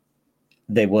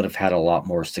 they would have had a lot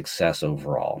more success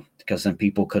overall, because then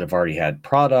people could have already had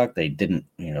product. They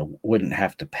wouldn't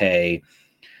have to pay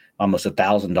almost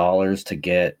 $1,000 to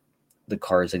get the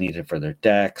cards they needed for their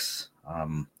decks.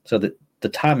 So that the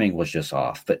timing was just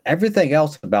off, but everything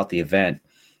else about the event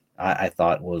I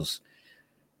thought was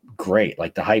great.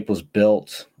 Like the hype was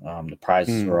built. The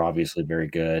prizes were obviously very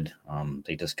good.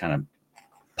 They just kind of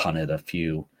punted a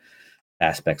few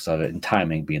aspects of it, and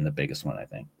timing being the biggest one, I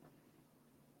think.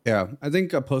 Yeah, I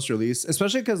think a post-release,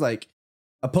 especially because like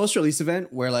a post-release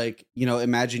event where like,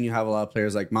 imagine you have a lot of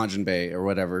players like Majin Bay or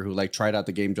whatever who like tried out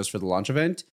the game just for the launch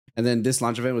event. And then this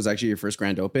launch event was actually your first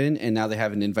grand open. And now they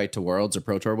have an invite to Worlds or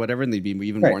Pro Tour or whatever. And they'd be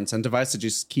even more incentivized to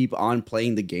just keep on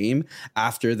playing the game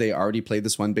after they already played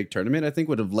this one big tournament. I think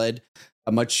would have led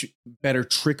a much better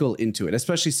trickle into it,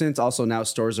 especially since also now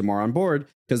stores are more on board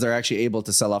because they're actually able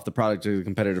to sell off the product to the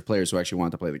competitive players who actually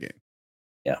want to play the game.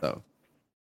 Yeah. So.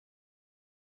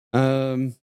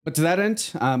 But to that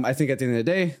end, I think at the end of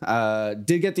the day,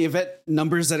 did get the event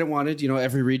numbers that it wanted.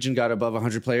 Every region got above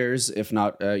 100 players, if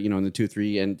not, in the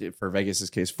 2-3, and for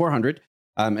Vegas's case, 400,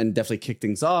 and definitely kicked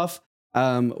things off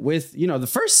with, the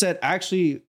first set.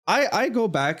 Actually, I go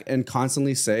back and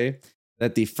constantly say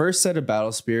that the first set of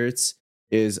Battle Spirits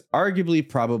is arguably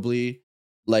probably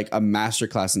like a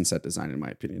masterclass in set design, in my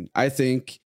opinion. I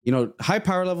think, high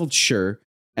power level, sure.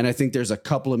 And I think there's a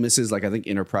couple of misses. Like I think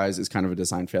Enterprise is kind of a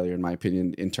design failure, in my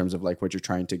opinion, in terms of like what you're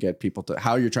trying to get people to,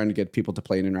 how you're trying to get people to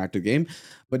play an interactive game.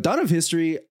 But Dawn of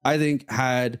History, I think,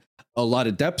 had a lot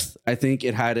of depth. I think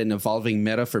it had an evolving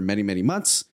meta for many, many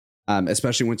months,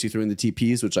 especially once you threw in the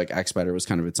TPs, which like Axe Spider was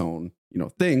kind of its own,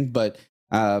 thing. But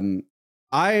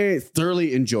I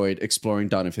thoroughly enjoyed exploring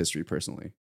Dawn of History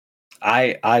personally.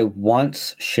 I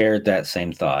once shared that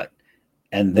same thought.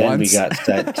 And then we got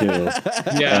set 2.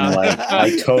 Yeah. And like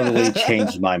I totally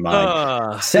changed my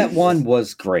mind. Set 1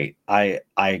 was great. I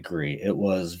agree. It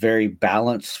was very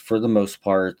balanced for the most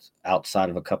part, outside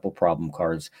of a couple problem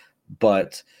cards,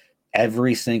 but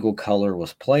every single color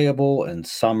was playable in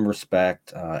some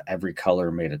respect. Every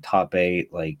color made a top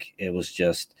 8. Like it was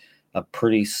just a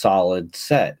pretty solid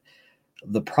set.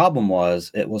 The problem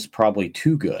was it was probably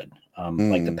too good.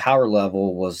 Like the power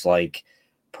level was like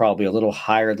probably a little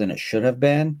higher than it should have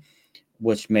been,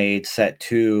 which made set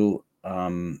 2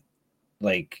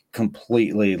 like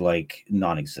completely like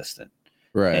non-existent.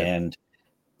 Right. And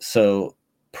so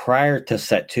prior to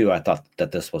set 2, I thought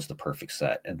that this was the perfect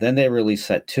set. And then they released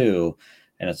set 2,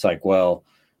 and it's like, well,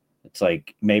 it's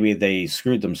like maybe they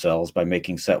screwed themselves by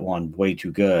making set 1 way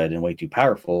too good and way too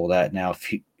powerful, that now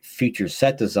future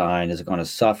set design is going to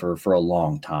suffer for a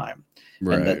long time.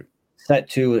 Right. And set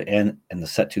 2 and the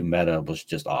set 2 meta was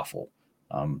just awful.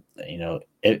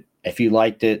 If you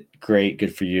liked it, great,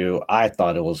 good for you. I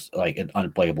thought it was like an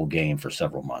unplayable game for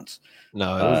several months.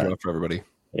 No, it was rough for everybody.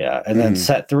 Yeah, and then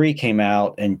set 3 came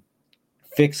out and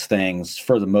fixed things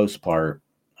for the most part,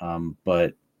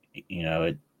 but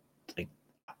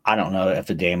I don't know if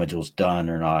the damage was done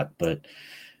or not. But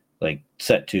like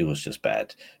set 2 was just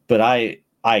bad. But I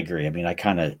agree. I mean, I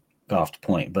kind of got off the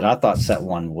point, but I thought set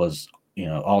 1 was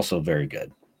also very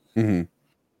good.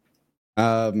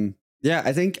 Yeah,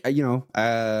 I think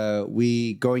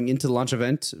we going into the launch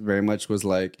event very much was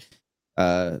like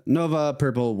Nova,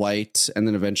 purple, white, and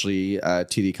then eventually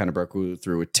TD kind of broke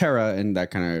through with Terra, and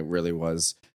that kind of really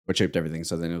was what shaped everything.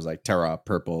 So then it was like Terra,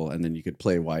 purple, and then you could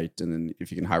play white, and then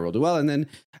if you can high roll, do well. And then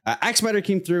Axe Spider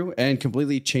came through and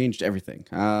completely changed everything.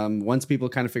 Once people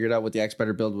kind of figured out what the Axe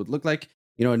Spider build would look like,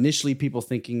 initially people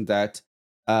thinking that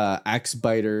Axe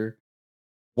Spider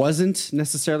wasn't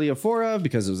necessarily a Fora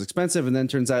because it was expensive, and then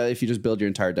turns out if you just build your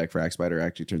entire deck for Axe Spider, it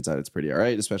actually turns out it's pretty all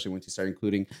right, especially once you start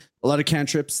including a lot of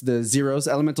cantrips. The zeros,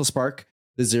 Elemental Spark,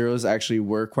 the zeros actually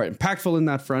were quite impactful in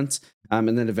that front,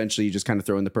 and then eventually you just kind of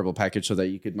throw in the purple package so that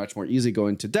you could much more easily go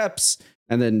into depths,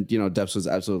 and then depths was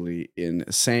absolutely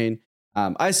insane.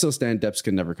 I still stand depths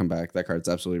can never come back. That card's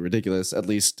absolutely ridiculous, at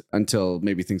least until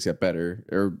maybe things get better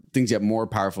or things get more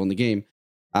powerful in the game.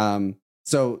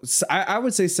 So I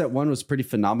would say set 1 was pretty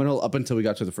phenomenal up until we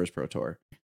got to the first Pro Tour.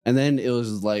 And then it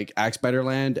was like Axe Spider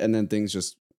land, and then things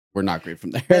just were not great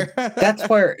from there. That's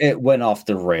where it went off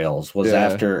the rails, was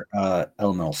after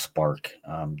Elemental Spark.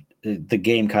 The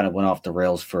game kind of went off the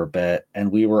rails for a bit,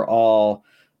 and we were all,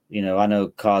 I know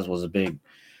Kaz was a big,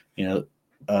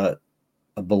 a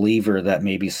believer that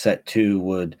maybe set 2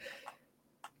 would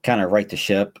kind of right the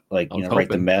ship, like right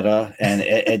the meta, and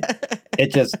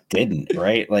it just didn't,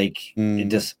 right? Like it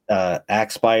just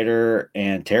Axe Spider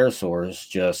and Pterosaurs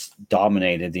just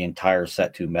dominated the entire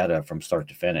set 2 meta from start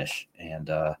to finish,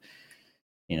 and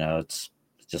it's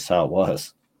just how it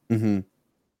was. Mm-hmm.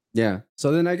 Yeah.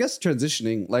 So then I guess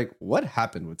transitioning, like what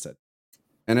happened with set?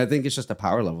 And I think it's just a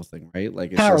power level thing, right?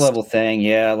 Like it's level thing,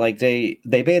 yeah. Like they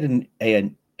made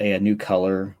a new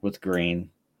color with green.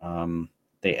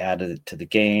 They added it to the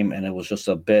game, and it was just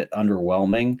a bit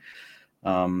underwhelming,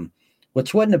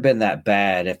 which wouldn't have been that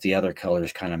bad if the other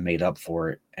colors kind of made up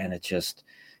for it. And it just,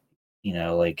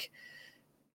 like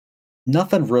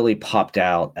nothing really popped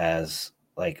out as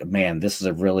like, man, this is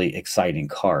a really exciting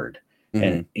card. Mm-hmm.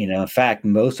 And, in fact,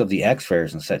 most of the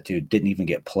X-Rares in set 2 didn't even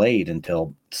get played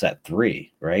until set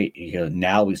 3, right?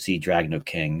 Now we see Dragon of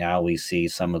King. Now we see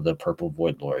some of the Purple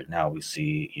Void Lord. Now we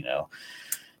see,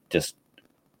 just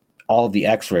all of the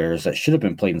X-Rares that should have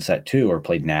been played in set 2 are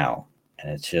played now.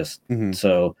 And it's just,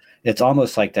 so it's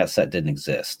almost like that set didn't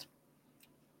exist.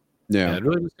 Yeah, it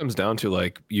really just comes down to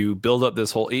like you build up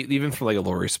this whole, even from like a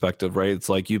lore perspective, right? It's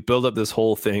like you build up this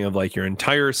whole thing of like your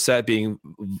entire set being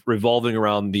revolving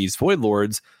around these Void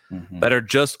Lords that are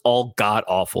just all god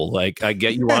awful. Like I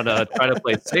get you want to try to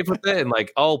play safe with it and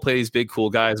like, oh, play these big cool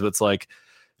guys, but it's like,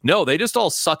 no, they just all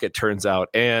suck, it turns out.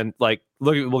 And like,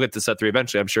 look, we'll get to set 3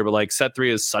 eventually, I'm sure, but like set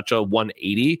 3 is such a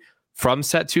 180 from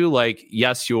set 2. Like,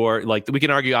 yes, you're like, we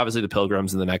can argue obviously the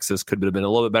Pilgrims and the Nexus could have been a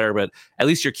little bit better, but at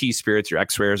least your key spirits, your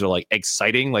X-Rares are like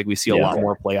exciting. Like we see a lot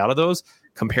more play out of those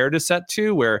compared to set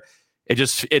 2, where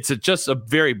it's just a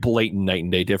very blatant night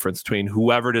and day difference between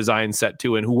whoever designed set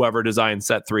 2 and whoever designed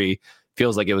set 3.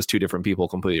 Feels like it was two different people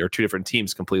completely, or two different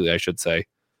teams completely, I should say.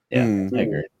 Yeah, I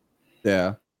agree.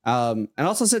 Yeah. And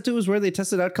also set 2 is where they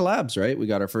tested out collabs, right? We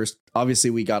got our first, obviously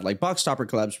we got like box topper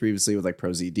collabs previously with like Pro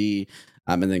ZD.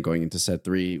 And then going into set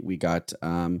 3, we got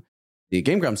the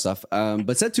Game Ground stuff.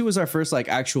 But set 2 was our first like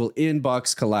actual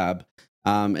in-box collab.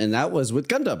 And that was with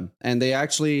Gundam. And they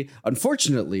actually,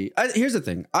 unfortunately, here's the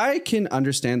thing. I can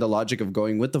understand the logic of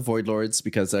going with the Void Lords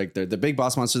because like they're the big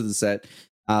boss monsters of the set.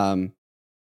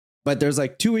 But there's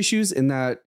like 2 issues in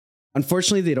that.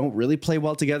 Unfortunately, they don't really play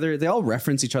well together. They all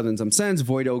reference each other in some sense.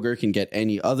 Void Ogre can get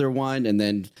any other one, and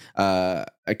then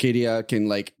Acadia can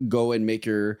like go and make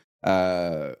your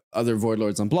other Void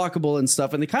Lords unblockable and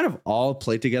stuff. And they kind of all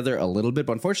play together a little bit,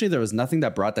 but unfortunately, there was nothing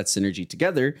that brought that synergy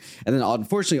together. And then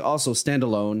unfortunately, also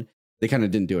standalone, they kind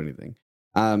of didn't do anything.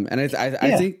 And I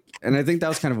think that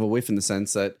was kind of a whiff in the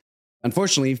sense that,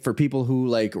 unfortunately, for people who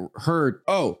like heard,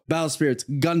 oh, Battle Spirits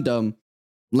Gundam,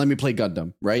 let me play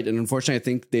Gundam, right? And unfortunately, I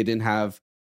think they didn't have,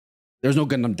 there's no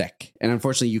Gundam deck. And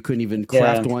unfortunately, you couldn't even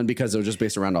craft one because it was just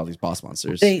based around all these boss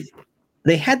monsters.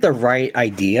 They had the right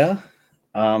idea.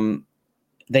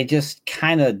 They just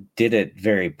kind of did it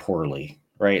very poorly,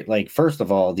 right? Like, first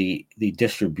of all, the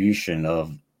distribution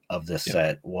of this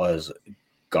set was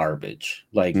garbage,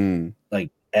 like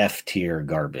F tier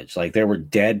garbage. Like there were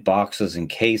dead boxes and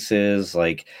cases.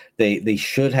 Like they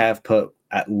should have put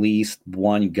at least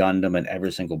one Gundam in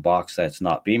every single box that's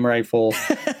not beam rifle.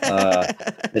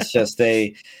 It's just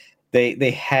they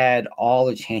had all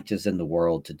the chances in the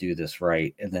world to do this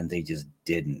right, and then they just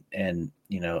didn't. And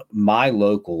my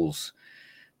locals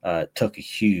took a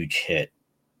huge hit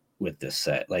with this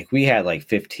set. Like we had like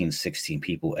 15, 16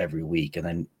 people every week, and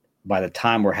then by the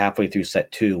time we're halfway through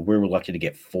set 2, we were lucky to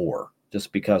get 4,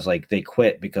 just because like they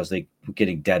quit because they were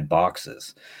getting dead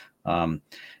boxes. And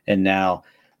now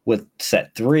with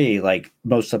set 3, like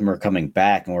most of them are coming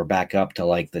back, and we're back up to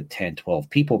like the 10, 12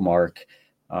 people mark.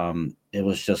 It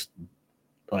was just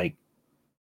like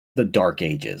the dark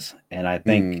ages, and I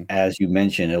think as you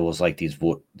mentioned, it was like these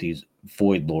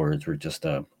void lords were just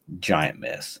a giant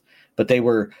miss, but they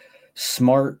were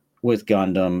smart with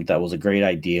Gundam. That was a great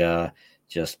idea,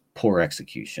 just poor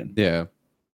execution. Yeah.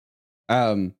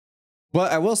 Well,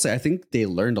 I will say I think they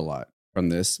learned a lot from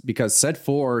this, because set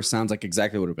 4 sounds like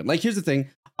exactly what it would have been. Like, here's the thing.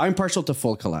 I'm partial to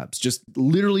full collabs. Just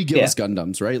literally give us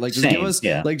Gundams, right? Like, just give us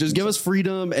give us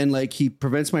freedom, and like, he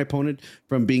prevents my opponent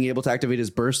from being able to activate his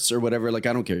bursts or whatever. Like,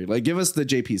 I don't care. Like, give us the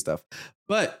JP stuff.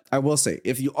 But I will say,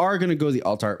 if you are going to go the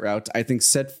alt art route, I think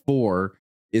set 4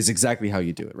 is exactly how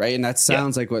you do it, right? And that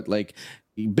sounds like what, like,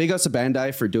 big ups to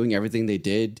Bandai for doing everything they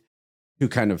did to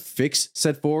kind of fix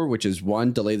set 4, which is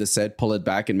 1, delay the set, pull it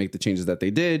back and make the changes that they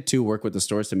did. 2, work with the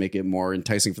stores to make it more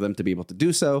enticing for them to be able to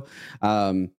do so.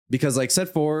 Because like set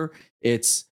 4,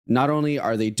 it's not only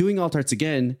are they doing alt arts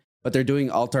again, but they're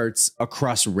doing alt arts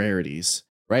across rarities,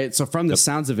 right? So from the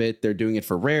sounds of it, they're doing it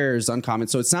for rares, uncommon.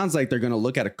 So it sounds like they're going to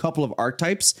look at a couple of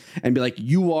archetypes and be like,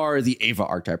 you are the Ava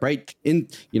archetype, right?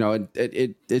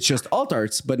 It's just alt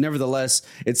arts, but nevertheless,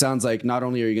 it sounds like not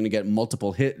only are you going to get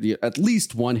multiple at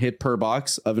least one hit per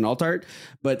box of an alt art,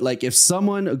 but like, if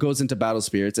someone goes into Battle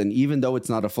Spirits, and even though it's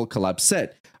not a full collab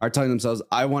set, are telling themselves,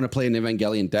 I want to play an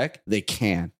Evangelion deck, they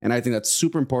can. And I think that's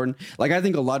super important. Like, I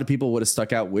think a lot of people would have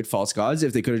stuck out with False Gods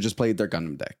if they could have just played their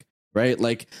Gundam deck. Right,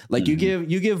 like you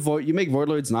make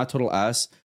Voidlords not total ass,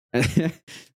 and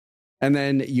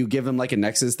then you give them like a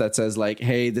Nexus that says like,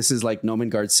 hey, this is like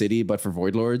Nomengard City but for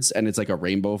Voidlords, and it's like a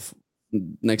rainbow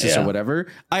Nexus or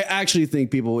whatever. I actually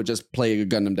think people would just play a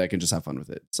Gundam deck and just have fun with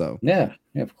it. So yeah,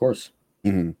 of course.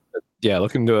 Yeah,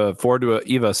 looking forward to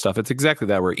Eva stuff. It's exactly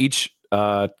that, where each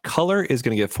color is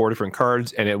going to get 4 different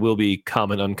cards, and it will be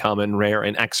common, uncommon, rare,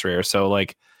 and X rare. So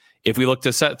like, if we look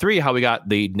to set 3, how we got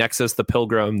the Nexus, the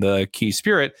Pilgrim, the Key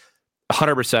Spirit,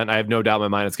 100%, I have no doubt in my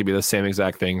mind it's going to be the same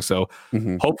exact thing. So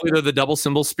hopefully they're the double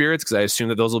symbol spirits, because I assume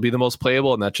that those will be the most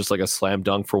playable, and that's just like a slam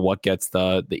dunk for what gets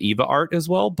the Eva art as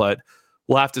well. But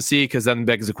we'll have to see, because then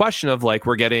begs the question of like,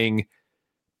 we're getting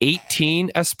 18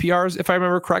 SPRs, if I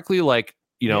remember correctly, like,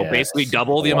 basically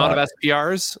double the amount of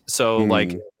SPRs. So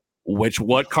like,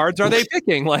 what cards are they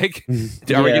picking? Like,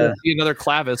 are we going to see another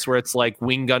Clavis where it's like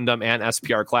Wing Gundam and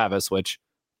SPR Clavis, which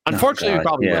unfortunately we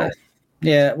probably will.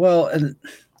 Yeah, well, and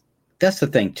that's the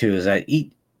thing too, is that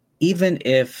even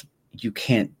if you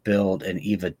can't build an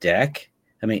Eva deck,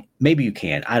 I mean, maybe you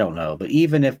can, I don't know, but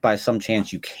even if by some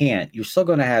chance you can't, you're still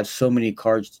going to have so many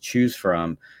cards to choose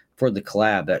from for the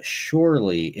collab that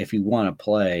surely, if you want to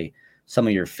play some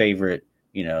of your favorite,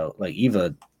 like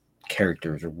Eva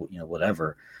characters or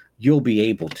whatever, you'll be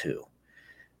able to,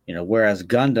 whereas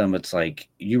Gundam, it's like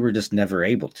you were just never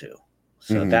able to.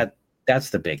 So that's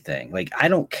the big thing. Like, I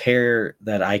don't care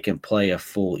that I can play a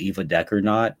full Eva deck or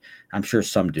not. I'm sure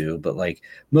some do, but like,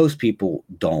 most people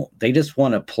don't. They just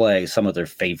want to play some of their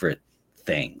favorite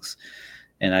things.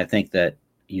 And I think that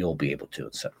you'll be able to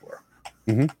in set 4.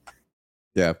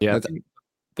 Yeah.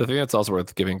 The thing that's also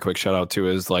worth giving a quick shout out to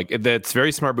is like, it's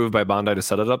very smart move by Bandai to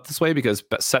set it up this way, because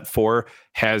set 4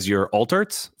 has your alt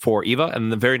arts for Eva,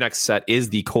 and the very next set is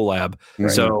the collab. Right.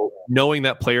 So knowing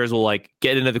that players will like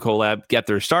get into the collab, get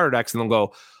their starter decks, and they'll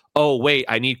go, oh wait,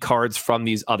 I need cards from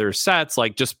these other sets,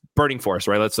 like just Burning Force,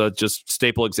 right? Let's just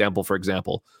staple example, for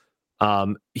example.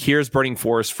 Here's Burning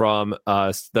Force from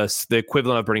the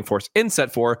equivalent of Burning Force in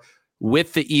set 4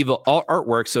 with the Eva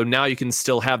artwork. So now you can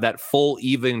still have that full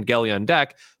Evangelion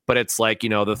deck, but it's like,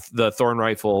 the Thorn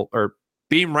Rifle or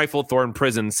Beam Rifle Thorn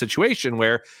Prison situation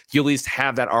where you at least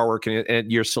have that artwork,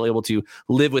 and you're still able to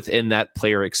live within that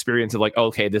player experience of like,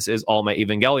 okay, this is all my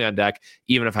Evangelion deck,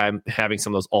 even if I'm having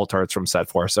some of those alt arts from set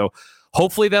 4. So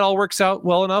hopefully that all works out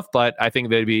well enough, but I think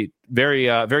they'd be very,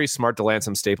 very smart to land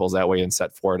some staples that way in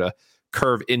set 4 to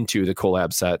curve into the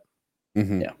collab set.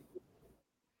 Yeah.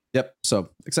 Yep. So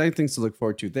exciting things to look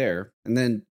forward to there. And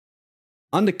then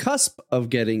on the cusp of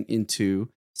getting into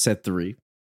set 3,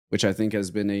 which I think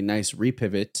has been a nice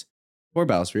repivot for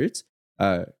Battle Spirits,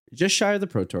 just shy of the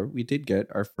Pro Tour, we did get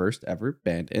our first ever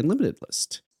banned and limited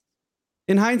list.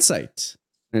 In hindsight,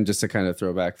 and just to kind of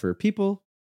throw back for people,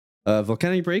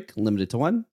 Volcanic Break limited to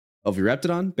 1,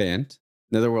 Oviraptidon banned,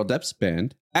 Netherworld Depths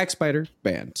banned, Axe Spider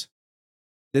banned.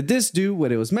 Did this do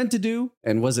what it was meant to do,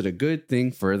 and was it a good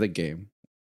thing for the game?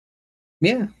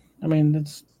 Yeah, I mean,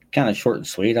 it's kind of short and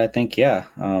sweet, I think. Yeah.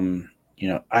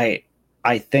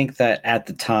 I think that at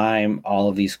the time, all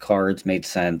of these cards made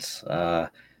sense.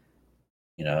 Can't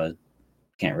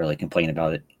really complain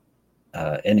about it.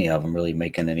 Any of them really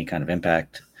making any kind of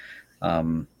impact.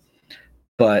 But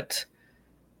but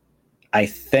I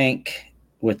think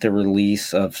with the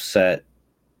release of set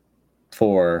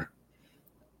 4,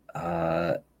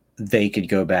 they could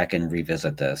go back and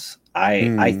revisit this.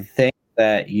 I think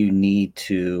that you need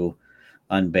to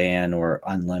unban or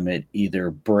unlimit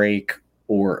either break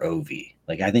or OV.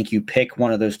 Like, I think you pick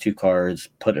one of those 2 cards,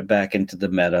 put it back into the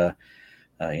meta,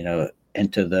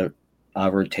 into the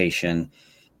rotation,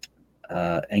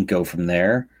 and go from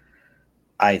there.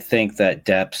 I think that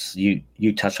depths, you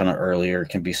touched on it earlier,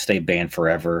 can stay banned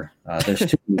forever. There's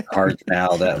too many cards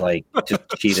now that like just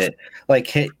cheat it. Like,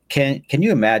 can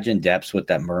you imagine depths with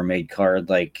that mermaid card?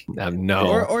 Like,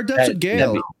 no, or depths with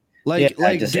Gale.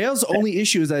 Gale's only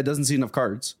issue is that it doesn't see enough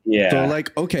cards. Yeah. So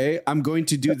like, okay, I'm going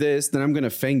to do this, then I'm going to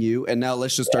fang you, and now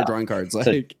let's just start drawing cards. Like,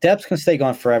 so depths can stay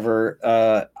gone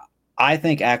forever. I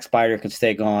think Axe Spider can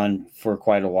stay gone for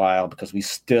quite a while because we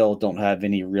still don't have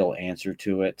any real answer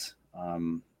to it.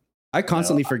 I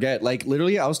constantly forget. Like,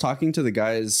 literally, I was talking to the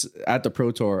guys at the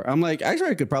Pro Tour. I'm like, actually,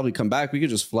 I could probably come back. We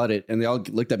could just flood it. And they all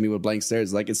looked at me with blank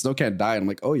stares. Like, it still can't die. I'm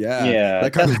like, oh yeah,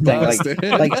 that card was busted.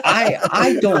 Like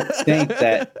I don't think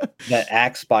that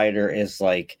Axe Spider is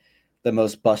like the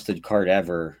most busted card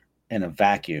ever in a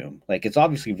vacuum. Like, it's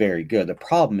obviously very good. The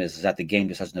problem is that the game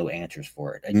just has no answers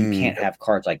for it, and you can't have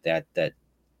cards like that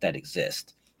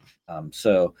exist.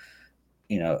 So,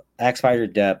 Axe Spider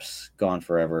depths gone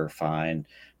forever, fine.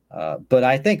 But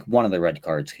I think one of the red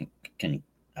cards can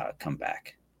come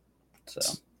back.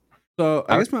 So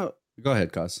I guess go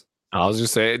ahead, Cos. I was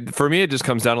just saying, for me, it just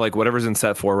comes down to like whatever's in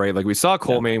set 4, right? Like, we saw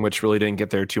Colemane, which really didn't get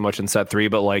there too much in set 3,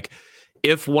 but like,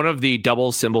 if one of the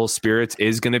double symbol spirits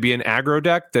is going to be an aggro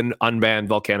deck, then unban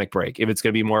Volcanic Break. If it's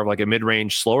going to be more of like a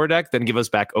mid-range slower deck, then give us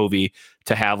back OV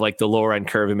to have like the lower end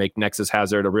curve and make Nexus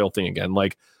Hazard a real thing again.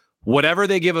 Like, whatever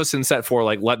they give us in set 4,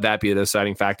 like, let that be the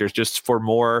deciding factors just for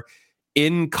more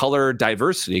in color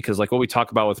diversity. Because like what we talk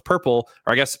about with purple,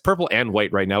 or I guess purple and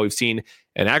white right now, we've seen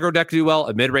an aggro deck do well,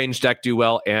 a mid-range deck do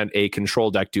well, and a control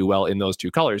deck do well in those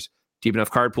 2 colors. Deep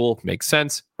enough card pool makes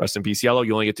sense. Rest in peace, yellow.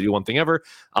 You only get to do one thing ever.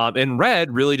 And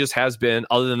red really just has been,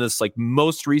 other than this like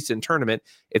most recent tournament,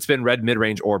 it's been red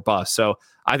mid-range or bust. So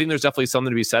I think there's definitely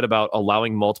something to be said about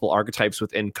allowing multiple archetypes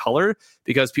within color,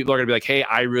 because people are going to be like, hey,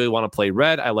 I really want to play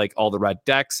red. I like all the red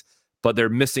decks, but they're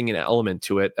missing an element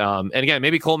to it. And again,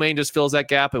 maybe Colemane just fills that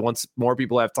gap. And once more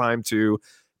people have time to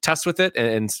test with it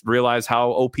and realize how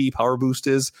OP Power Boost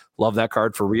is, love that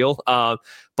card for real.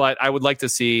 But I would like to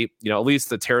see, at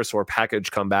least the Pterosaur package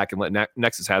come back and let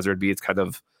Nexus Hazard be its kind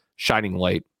of shining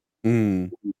light.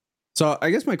 So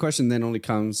I guess my question then only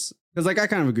comes, because like I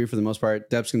kind of agree for the most part,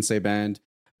 depths can stay banned.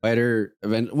 Fighter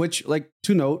event, which, like,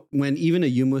 to note, when even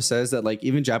a Yumu says that, like,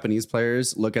 even Japanese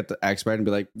players look at the Axe Spider and be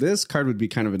like, this card would be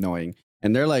kind of annoying,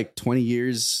 and they're like 20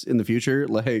 years in the future,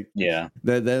 like, yeah,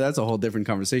 that's a whole different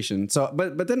conversation. So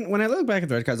but then when I look back at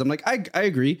the red cards, I'm like, I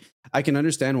agree, I can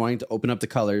understand wanting to open up the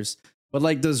colors, but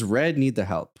like, does red need the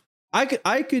help?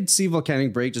 I could see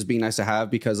Volcanic Break just being nice to have,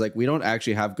 because like we don't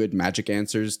actually have good magic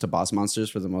answers to boss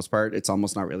monsters for the most part. It's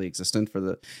almost not really existent for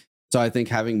the. So I think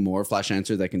having more flash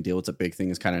answer that can deal with a big thing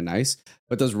is kind of nice.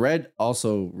 But does red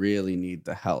also really need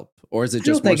the help, or is it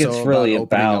just more so really about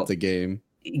opening up the game?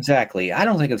 Exactly. I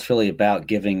don't think it's really about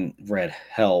giving red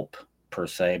help per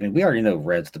se. I mean, we already know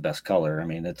red's the best color. I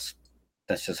mean, that's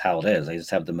just how it is. They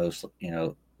just have the most,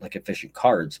 like, efficient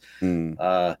cards.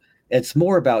 It's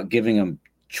more about giving them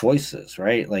choices,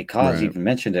 right? Like Kaz even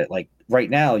mentioned it. Like, right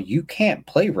now, you can't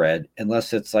play red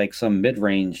unless it's like some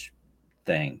mid-range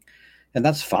thing. And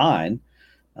that's fine,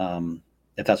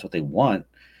 if that's what they want.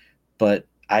 But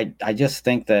I just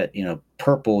think that,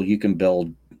 purple, you can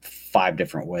build 5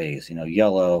 different ways.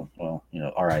 Yellow, well,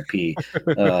 RIP.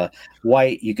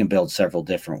 White, you can build several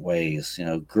different ways.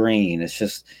 Green, it's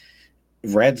just,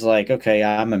 red's like, okay,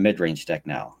 I'm a mid-range deck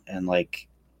now. And like,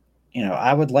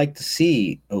 I would like to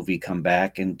see OV come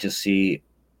back and just see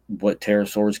what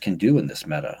Pterosaurs can do in this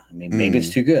meta. I mean, maybe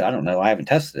it's too good. I don't know. I haven't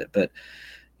tested it, but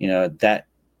that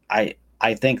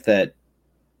I think that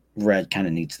red kind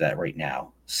of needs that right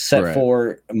now. Set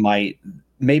 4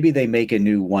 maybe they make a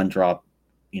new 1-drop,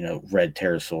 red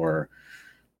Pterosaur,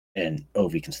 and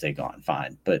OV can stay gone,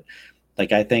 fine. But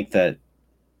like, I think that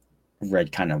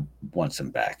red kind of wants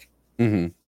him back. Yeah,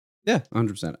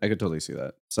 100%. I could totally see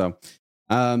that. So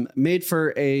made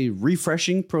for a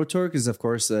refreshing Pro Tour, because of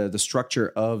course the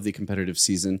structure of the competitive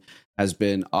season has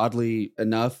been, oddly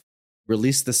enough,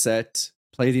 release the set,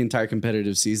 play the entire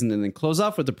competitive season, and then close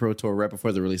off with the Pro Tour right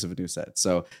before the release of a new set.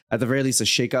 So at the very least, a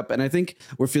shakeup. And I think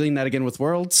we're feeling that again with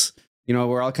Worlds.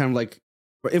 We're all kind of like,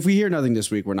 if we hear nothing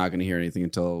this week, we're not going to hear anything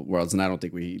until Worlds. And I don't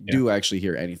think we do actually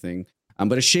hear anything.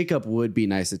 But a shakeup would be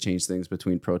nice to change things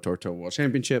between Pro Tour to World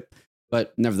Championship.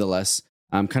 But nevertheless,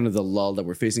 kind of the lull that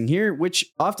we're facing here,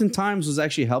 which oftentimes was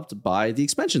actually helped by the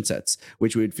expansion sets,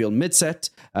 which we would feel mid-set.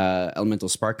 Elemental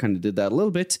Spark kind of did that a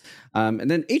little bit. And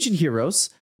then Ancient Heroes,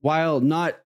 while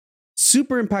not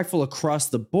super impactful across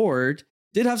the board,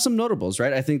 did have some notables,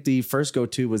 right? I think the first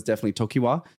go-to was definitely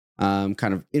Tokiwa.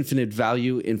 Kind of infinite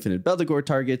value, infinite Beldegor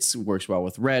targets, works well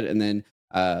with red, and then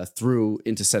through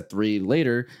into set 3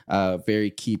 later, very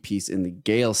key piece in the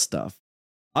Gale stuff.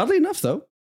 Oddly enough, though,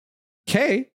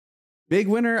 K, big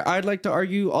winner, I'd like to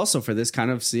argue also for this,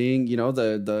 kind of seeing,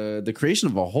 the creation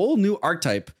of a whole new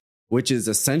archetype, which is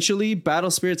essentially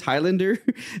Battle Spirits Highlander.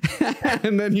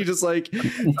 And then you just like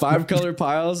 5 color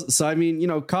piles. So, I mean,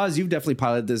 Kaz, you've definitely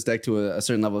piloted this deck to a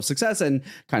certain level of success and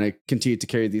kind of continued to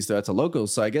carry these threats to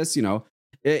locals. So I guess, in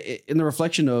the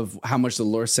reflection of how much the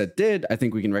lore set did, I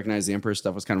think we can recognize the Emperor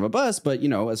stuff was kind of a bust. But,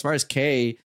 as far as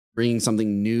K bringing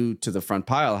something new to the front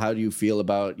pile, how do you feel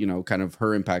about, kind of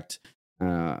her impact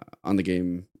on the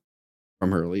game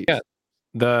from her release? Yeah,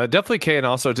 the definitely K, and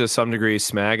also to some degree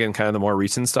Smag and kind of the more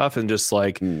recent stuff, and just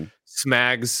like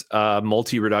Smag's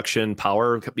multi-reduction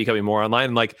power becoming more online,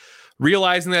 and like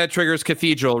realizing that it triggers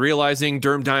Cathedral, realizing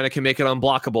Durm Dyna can make it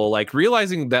unblockable, like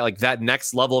realizing that like that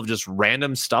next level of just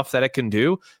random stuff that it can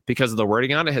do because of the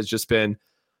wording on it has just been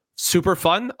super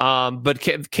fun. But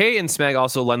K and Smag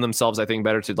also lend themselves, I think,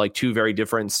 better to like 2 very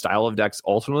different style of decks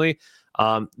ultimately.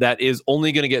 That is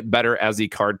only going to get better as the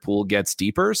card pool gets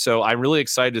deeper. So I'm really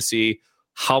excited to see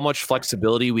how much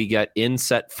flexibility we get in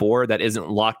set 4 that isn't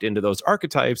locked into those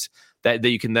archetypes that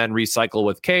you can then recycle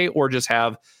with K, or just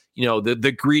have,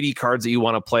 the greedy cards that you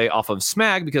want to play off of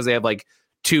Smag because they have like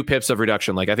 2 pips of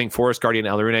reduction. Like I think Forest Guardian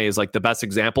Elrune is like the best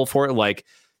example for it. Like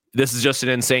this is just an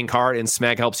insane card and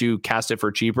Smag helps you cast it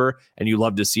for cheaper and you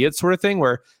love to see it, sort of thing,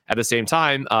 where at the same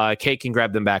time, K can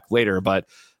grab them back later. But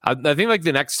I think like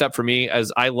the next step for me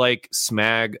is I like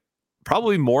Smag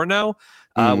probably more now,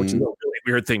 which is a really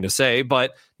weird thing to say.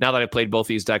 But now that I played both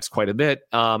these decks quite a bit,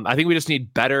 I think we just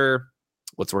need better,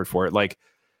 what's the word for it? Like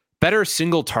better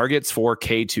single targets for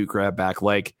K to grab back.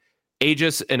 Like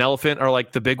Aegis and Elephant are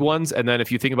like the big ones. And then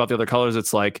if you think about the other colors,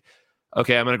 it's like,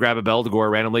 okay, I'm going to grab a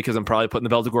Beldegor randomly because I'm probably putting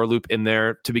the Beldegor loop in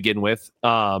there to begin with.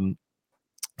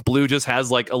 Blue just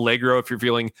has like Allegro if you're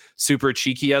feeling super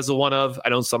cheeky as a one of. I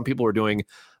know some people are doing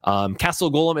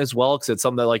Castle Golem as well because it's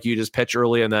something that like you just pitch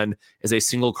early and then is a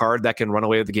single card that can run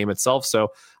away with the game itself. So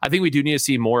I think we do need to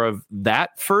see more of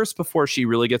that first before she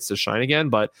really gets to shine again.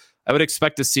 But I would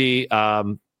expect to see,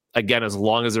 again, as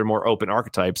long as they're more open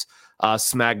archetypes,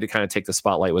 Smag to kind of take the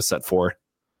spotlight with set 4.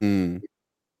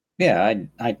 Yeah,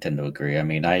 I tend to agree. I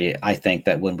mean, I think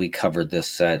that when we covered this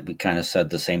set, we kind of said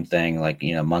the same thing like,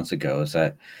 months ago, is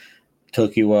that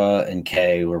Tokiwa and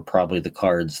K were probably the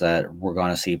cards that we're going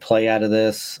to see play out of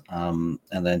this. And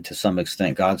then to some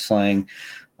extent, Godslaying.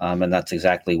 And that's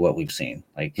exactly what we've seen.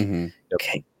 Like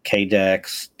K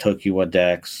decks, Tokiwa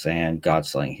decks, and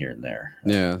Godslaying here and there.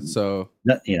 Yeah. So,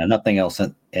 nothing else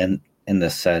in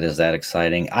this set is that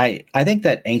exciting. I think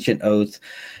that Ancient Oath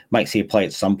might see it play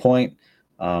at some point.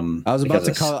 I was about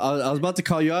to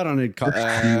call you out on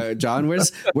it, John.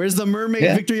 Where's the Mermaid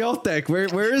Victory Oath deck?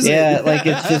 Where is it? Yeah, like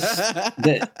it's just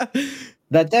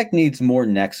that deck needs more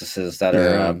nexuses that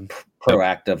are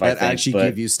proactive. That actually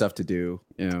give you stuff to do.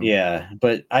 Yeah,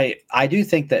 but I do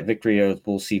think that Victory Oath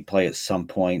will see play at some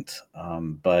point,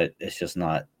 but it's just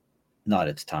not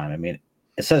its time. I mean,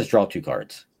 it says draw 2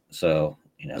 cards, so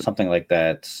something like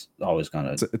that's always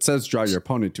gonna. It says draw your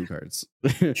opponent 2 cards.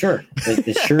 Sure,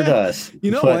 it sure does.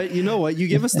 You know what? You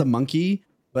give us the monkey,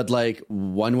 but like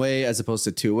 1-way as opposed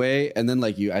to 2-way, and then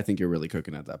I think you're really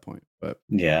cooking at that point. But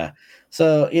yeah,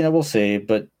 so we'll see.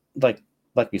 But like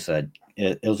we said,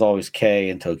 it was always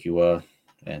K and Tokiwa,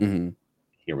 and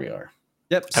here we are.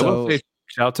 Yep. So, I will say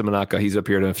shout out to Manaka. He's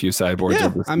appeared in a few sideboards. Yeah,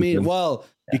 because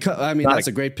that's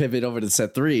a great pivot over to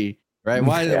set 3, right?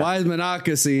 Why is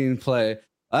Manaka seeing play?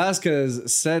 That's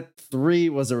because set 3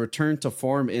 was a return to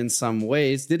form in some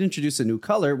ways. Did introduce a new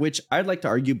color, which I'd like to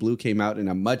argue blue came out in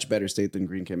a much better state than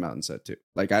green came out in set 2.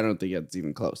 Like, I don't think it's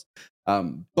even close.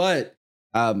 But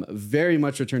very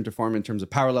much return to form in terms of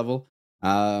power level.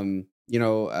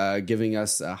 Giving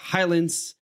us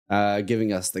Highlands,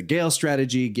 giving us the Gale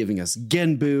strategy, giving us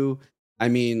Genbu. I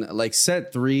mean, like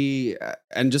set 3,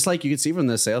 and just like you can see from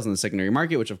the sales in the secondary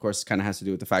market, which of course kind of has to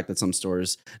do with the fact that some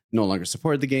stores no longer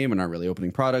support the game and aren't really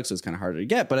opening products, so it's kind of harder to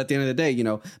get. But at the end of the day,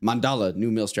 Mandala,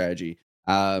 new mill strategy.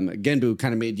 Genbu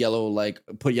kind of made yellow, like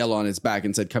put yellow on its back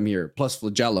and said, come here, plus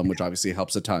Flagellum, which obviously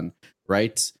helps a ton,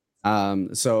 right?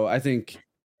 So I think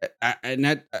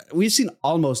we've seen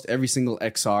almost every single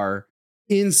XR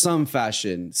in some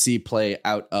fashion see play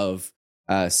out of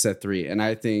set 3, and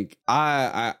I think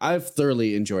I've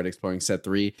thoroughly enjoyed exploring set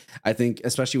 3. I think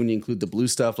especially when you include the blue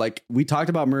stuff, like we talked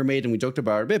about Mermaid and we joked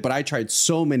about it a bit, but I tried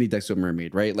so many decks with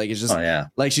Mermaid, right? Like it's just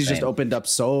like she's just opened up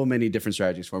so many different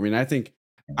strategies for me, and I think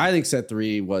set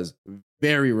 3 was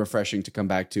very refreshing to come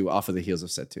back to off of the heels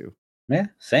of set 2. Yeah,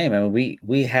 same. I mean,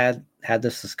 we had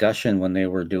this discussion when they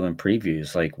were doing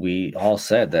previews. Like we all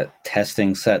said that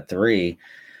testing set 3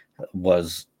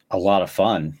 was a lot of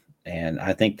fun. And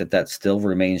I think that still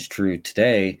remains true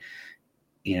today,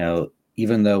 you know,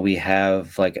 even though we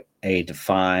have like a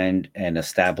defined and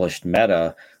established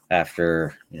meta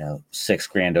after, 6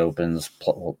 grand opens,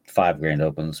 5 grand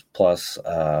opens, plus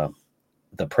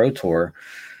the Pro Tour,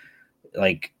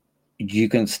 like you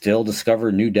can still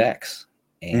discover new decks.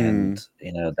 And,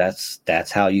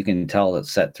 that's how you can tell that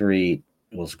set 3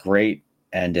 was great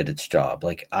and did its job.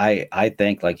 Like I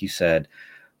think, like you said,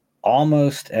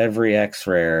 almost every X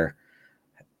rare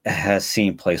has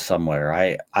seen play somewhere.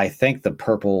 I think the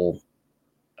purple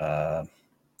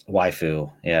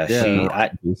waifu.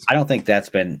 I don't think that's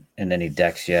been in any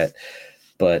decks yet.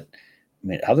 But I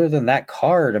mean, other than that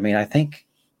card, I mean, I think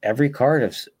every card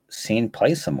has seen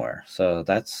play somewhere. So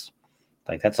that's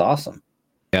awesome.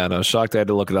 Yeah, and I was shocked I had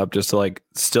to look it up just to like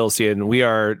still see it. And we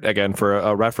are, again, for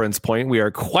a reference point, we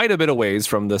are quite a bit of ways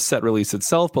from the set release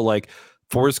itself, but like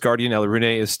Forest Guardian El Rune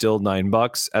is still $9.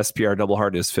 SPR Double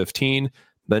Heart is 15.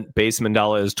 Base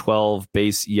Mandala is 12.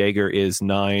 Base Jaeger is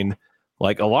 9.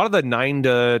 Like a lot of the 9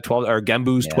 to 12 or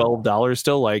Gembu's $12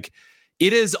 still. Like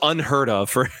it is unheard of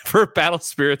for Battle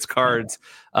Spirits cards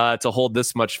to hold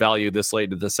this much value this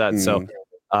late into the set. So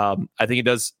I think it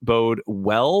does bode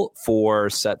well for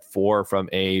set 4 from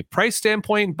a price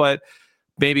standpoint, but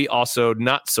maybe also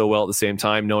not so well at the same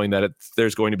time, knowing that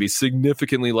there's going to be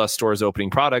significantly less stores opening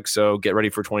products. So get ready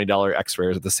for $20 X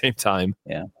rares at the same time.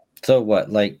 Yeah. So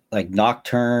what, like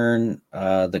Nocturne,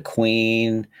 the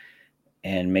Queen,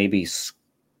 and maybe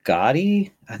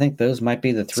Scotty? I think those might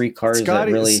be the 3 cards that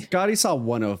really... Scotty saw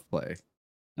one of play.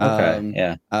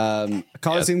 Okay,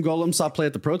 Coliseum Golem saw play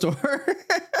at the Pro Tour.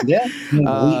 Yeah.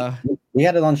 We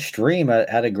had it on stream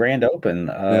at a grand open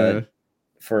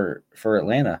for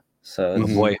Atlanta. So oh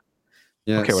boy.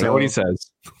 Yeah. Okay, what he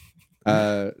says.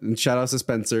 And shout out to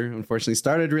Spencer. Unfortunately,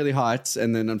 started really hot,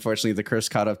 and then unfortunately the curse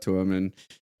caught up to him, and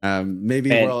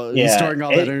he's storing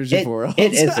all that energy for us.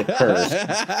 It is a curse.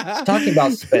 Talking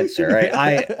about Spencer, right?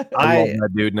 I love that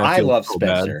dude. I love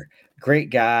Spencer. Bad. Great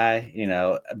guy,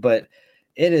 but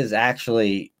it is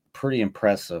actually pretty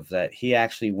impressive that he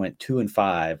actually went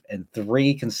 2-5 and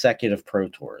 3 consecutive Pro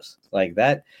Tours. Like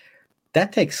that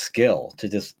takes skill to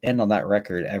just end on that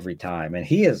record every time. And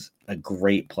he is a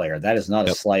great player. That is not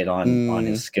a slight on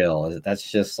his skill. That's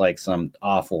just like some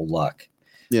awful luck.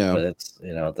 Yeah. But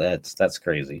it's, that's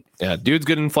crazy. Yeah. Dude's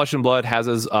good in Flesh and Blood, has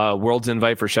his World's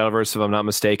Invite for Shadowverse, if I'm not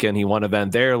mistaken. He won an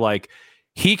event there. Like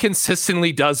he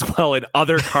consistently does well in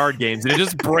other card games. And it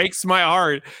just breaks my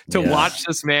heart to watch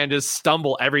this man just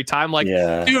stumble every time. Like,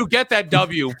 dude, get that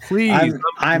W, please.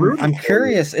 I'm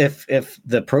curious if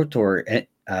the Pro Tour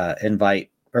invite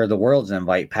or the World's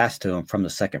Invite passed to him from the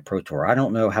second Pro Tour. I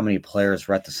don't know how many players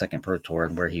were at the second Pro Tour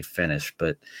and where he finished,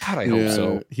 but God, I hope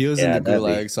so. He was in the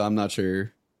Gulag, so I'm not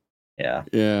sure. Yeah.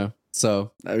 Yeah.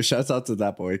 So shouts out to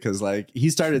that boy, because like he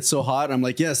started so hot. I'm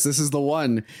like, yes, this is the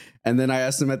one. And then I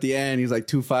asked him at the end, he's like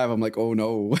 2-5. I'm like, oh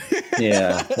no.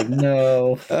 Yeah. Like,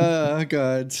 no. Oh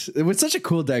god. It was such a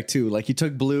cool deck too. Like he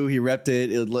took blue, he repped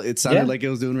it. It sounded like it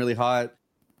was doing really hot.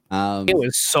 It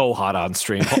was so hot on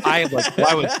stream. I was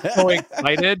so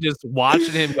excited just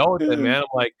watching him go with it, man. I'm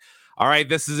like, all right,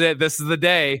 this is it. This is the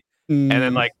day. And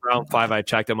then like round 5, I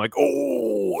checked. I'm like,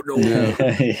 oh no.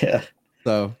 Yeah.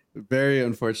 So very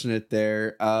unfortunate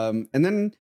there. And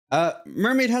then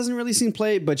Mermaid hasn't really seen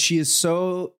play, but she is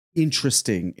so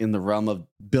interesting in the realm of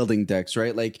building decks,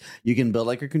 right? Like you can build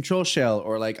like a control shell,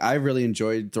 or like I really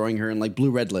enjoyed throwing her in like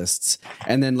blue-red lists.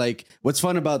 And then like what's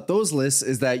fun about those lists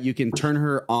is that you can turn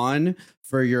her on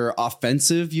for your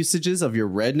offensive usages of your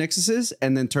red nexuses,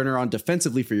 and then turn her on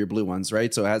defensively for your blue ones,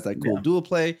 right? So it has that cool dual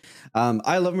play.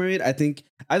 I love Mermaid. I think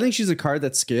she's a card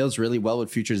that scales really well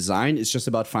with future design. It's just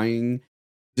about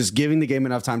just giving the game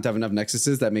enough time to have enough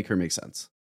nexuses that make her make sense.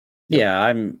 Yeah,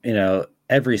 I'm,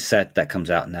 every set that comes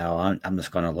out now, I'm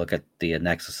just going to look at the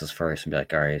nexuses first and be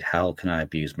like, all right, how can I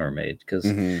abuse Mermaid? Because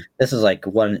this is like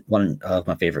one of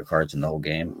my favorite cards in the whole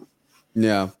game.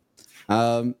 Yeah.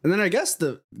 And then I guess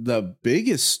the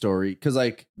biggest story, because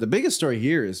like the biggest story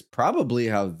here is probably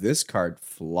how this card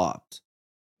flopped.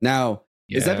 Now,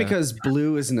 Is that because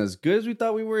blue isn't as good as we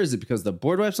thought we were? Is it because the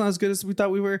board wipe's not as good as we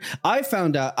thought we were?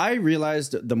 I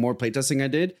realized the more playtesting I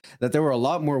did that there were a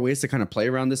lot more ways to kind of play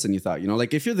around this than you thought. You know,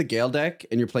 like if you're the Gale deck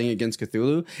and you're playing against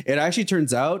Cthulhu, it actually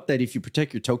turns out that if you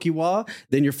protect your Tokiwa,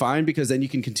 then you're fine because then you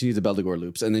can continue the Beldegor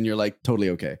loops and then you're like totally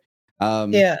okay.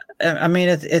 Yeah, I mean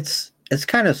it's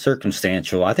kind of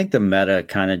circumstantial. I think the meta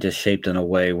kind of just shaped in a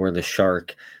way where the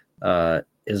shark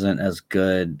isn't as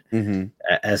good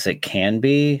as it can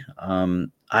be.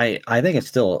 I think it's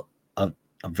still a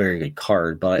very good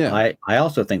card, but I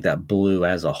also think that blue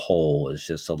as a whole is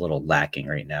just a little lacking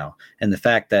right now. And the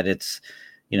fact that it's,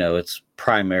 you know, its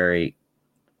primary,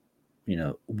 you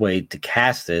know, way to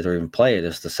cast it or even play it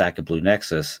is the Saga Blue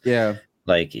Nexus. Yeah.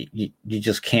 Like you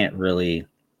just can't really.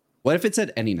 What if it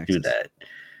said any Nexus? Do that.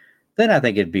 Then I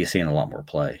think it'd be seeing a lot more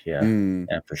play. Yeah.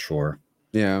 Yeah, for sure.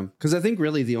 Yeah, because I think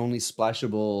really the only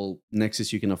splashable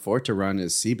Nexus you can afford to run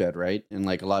is Seabed, right? And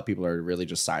like a lot of people are really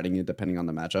just siding it depending on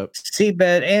the matchup.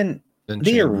 Seabed and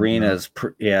the arena's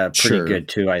pretty good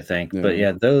too, I think. Yeah. But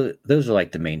yeah, those are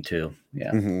like the main two.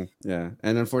 Yeah. Yeah.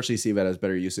 And unfortunately Seabed has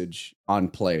better usage on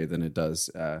play than it does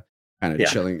kind of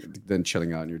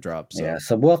chilling out in your drop. So. Yeah,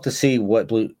 so we'll have to see what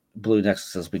blue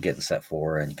Nexuses we get in set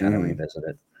 4 and kind of revisit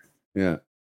it. Yeah.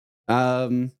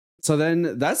 So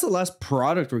then that's the last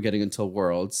product we're getting until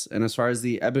Worlds. And as far as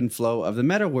the ebb and flow of the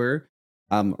meta were,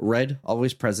 red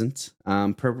always present.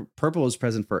 Purple was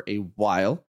present for a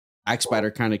while. Axe Spider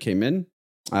kind of came in,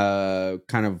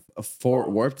 kind of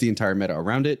warped the entire meta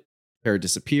around it. Terra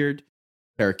disappeared.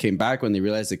 Terra came back when they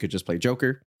realized they could just play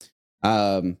Joker.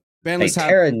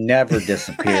 Terra never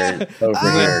disappeared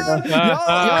over here.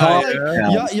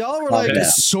 Y'all were like,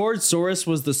 Sword Saurus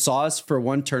was the sauce for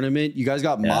one tournament. You guys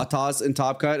got Matas in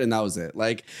Top Cut, and that was it.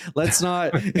 Like, let's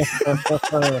not. Hey,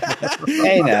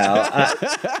 now,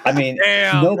 I mean,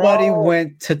 nobody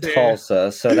went to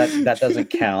Tulsa, so that doesn't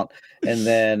count. And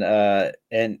then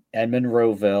in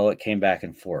Monroeville, it came back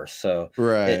and forth. So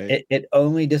it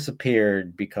only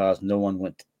disappeared because no one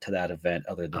went to that event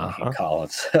other than King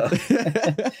Collins. So.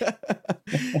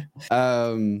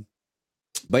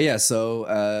 But yeah,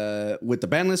 so with the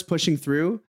ban list pushing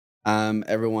through,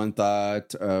 everyone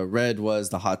thought red was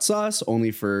the hot sauce,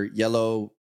 only for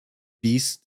yellow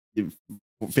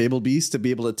Fable Beast to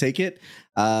be able to take it,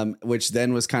 which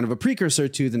then was kind of a precursor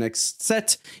to the next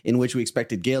set in which we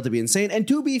expected Gale to be insane. And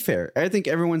to be fair, I think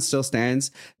everyone still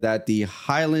stands that the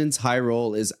Highlands high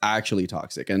roll is actually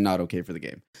toxic and not okay for the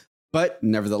game. But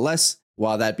nevertheless,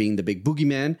 while that being the big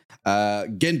boogeyman,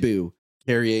 Genbu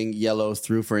carrying yellow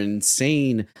through for an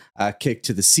insane kick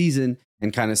to the season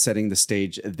and kind of setting the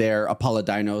stage there.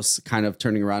 Apollo-Dinos kind of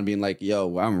turning around being like,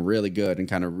 yo, I'm really good, and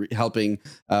kind of helping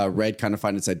red kind of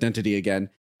find its identity again.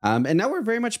 And now we're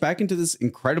very much back into this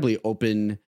incredibly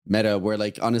open meta where,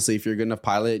 like, honestly, if you're a good enough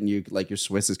pilot and you like your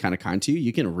Swiss is kind of kind to you,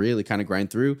 you can really kind of grind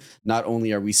through. Not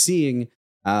only are we seeing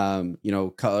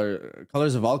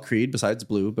colors of all creed besides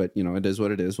blue, but you know, it is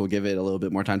what it is. We'll give it a little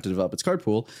bit more time to develop its card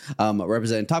pool,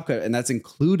 representing Top Cut, and that's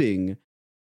including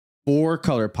 4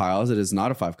 color piles. It is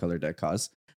not a 5-color deck, cause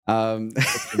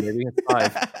maybe it's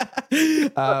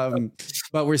 5.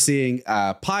 But we're seeing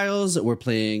piles.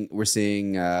 We're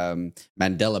seeing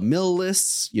Mandela Mill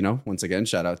lists. You know, once again,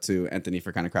 shout out to Anthony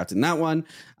for kind of crafting that one,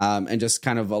 and just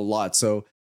kind of a lot. So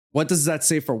what does that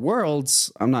say for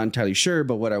Worlds? I'm not entirely sure,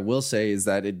 but what I will say is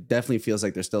that it definitely feels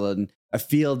like there's still a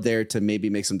field there to maybe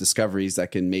make some discoveries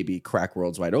that can maybe crack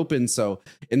Worlds wide open. So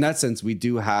in that sense, we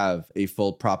do have a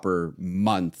full proper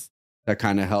month to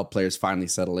kind of help players finally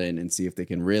settle in and see if they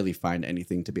can really find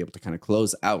anything to be able to kind of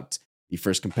close out the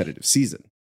first competitive season.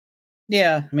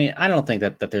 Yeah, I mean, I don't think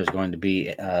that there's going to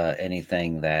be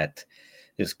anything that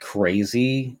is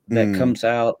crazy that comes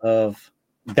out of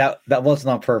that wasn't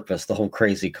on purpose. The whole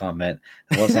crazy comment,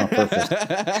 it wasn't on purpose.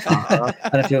 I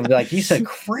don't feel like you said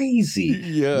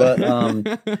crazy, but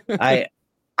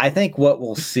I think what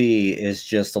we'll see is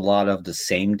just a lot of the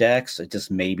same decks. It just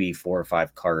maybe 4 or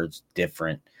 5 cards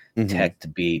different tech to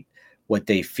beat what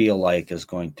they feel like is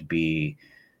going to be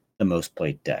the most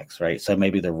played decks, right? So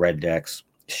maybe the red decks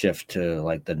shift to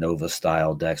like the Nova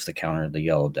style decks to counter the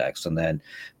yellow decks, and then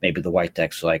maybe the white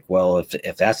decks are like, well,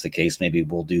 if that's the case, maybe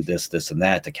we'll do this and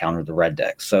that to counter the red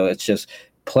deck. So it's just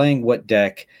playing what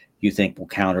deck you think will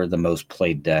counter the most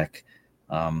played deck,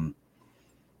 and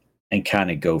kind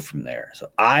of go from there.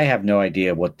 So I have no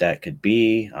idea what that could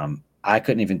be. I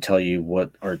couldn't even tell you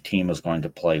what our team was going to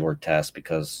play or test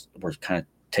because we're kind of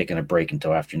taking a break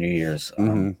until after New Year's.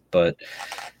 But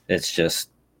it's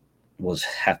just, we'll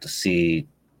have to see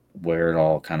where it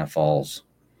all kind of falls.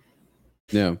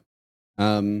 Yeah.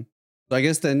 So I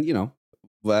guess then, you know,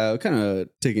 kind of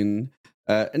taking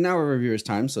and now our reviewers'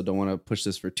 time, so don't want to push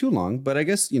this for too long. But I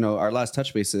guess, our last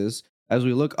touch base is as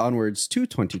we look onwards to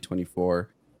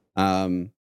 2024,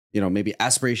 maybe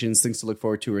aspirations, things to look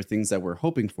forward to, or things that we're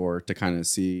hoping for to kind of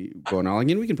see going on.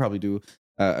 And we can probably do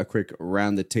a quick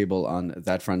round the table on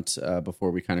that front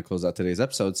before we kind of close out today's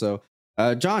episode. So,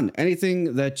 John,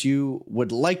 anything that you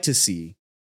would like to see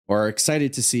or are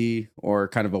excited to see or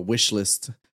kind of a wish list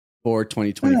for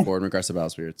 2024 in regards to Battle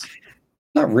Spirits?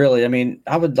 Not really. I mean,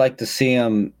 I would like to see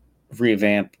them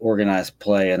revamp organized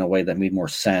play in a way that made more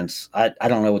sense. I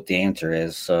don't know what the answer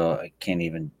is, so I can't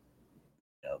even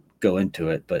go into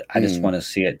it, but I just want to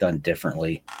see it done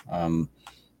differently.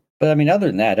 But I mean, other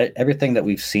than that, everything that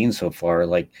we've seen so far,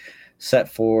 like set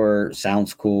 4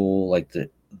 sounds cool, like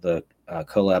the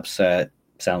collab set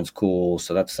sounds cool,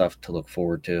 so that's stuff to look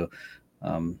forward to.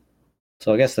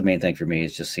 So I guess the main thing for me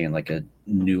is just seeing like a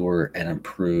newer and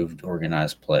improved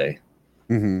organized play.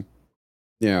 Mm-hmm.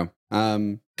 Yeah.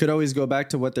 Could always go back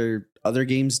to what their other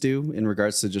games do in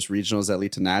regards to just regionals that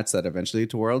lead to Nats that eventually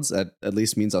lead to Worlds. That at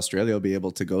least means Australia will be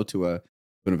able to go to an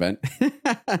event.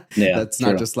 Yeah, that's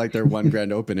true. Not just like their one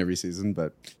grand open every season,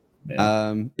 but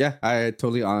I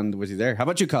totally on with you there. How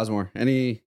about you, Cosmore?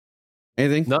 Anything?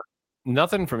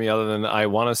 Nothing for me other than I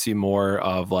want to see more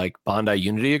of like Bandai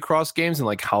unity across games and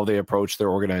like how they approach their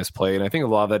organized play. And I think a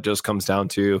lot of that just comes down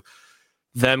to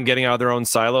them getting out of their own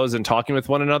silos and talking with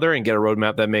one another and get a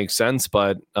roadmap that makes sense.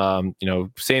 But,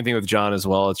 same thing with John as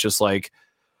well. It's just like,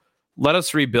 let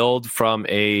us rebuild from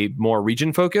a more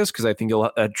region focus, because I think you'll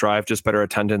drive just better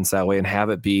attendance that way and have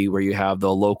it be where you have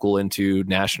the local into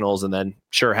nationals and then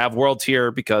sure have world tier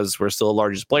because we're still the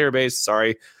largest player base.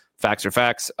 Sorry, facts are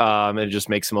facts. And it just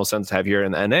makes the most sense to have here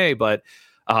in the NA. But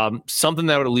something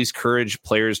that would at least encourage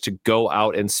players to go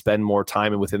out and spend more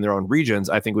time within their own regions,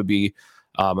 I think would be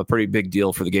a pretty big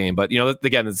deal for the game. But,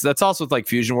 again, that's also with like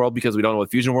Fusion World because we don't know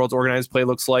what Fusion World's organized play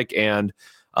looks like. And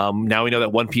now we know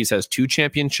that One Piece has 2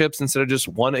 championships instead of just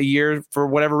 1 a year for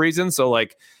whatever reason. So,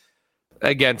 like,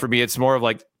 again, for me, it's more of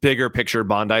like bigger picture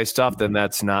Bandai stuff than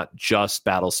that's not just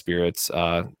Battle Spirits,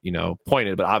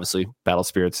 pointed. But obviously, Battle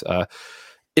Spirits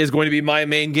is going to be my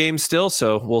main game still.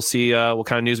 So we'll see what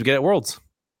kind of news we get at Worlds.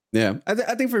 Yeah,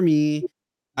 I think for me,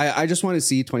 I just want to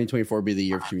see 2024 be the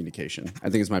year of communication. I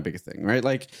think it's my biggest thing, right?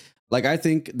 Like I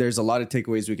think there's a lot of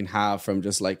takeaways we can have from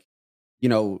just like,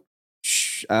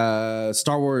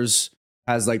 Star Wars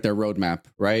has like their roadmap,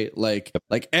 right? Like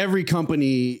every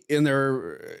company in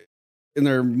their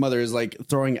mother is like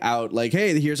throwing out like,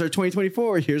 hey, here's our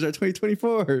 2024, here's our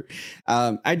 2024.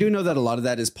 I do know that a lot of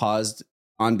that is paused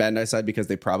on Bandai side because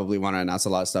they probably want to announce a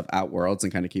lot of stuff at Worlds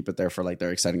and kind of keep it there for like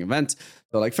their exciting events.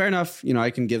 So like, fair enough,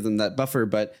 I can give them that buffer,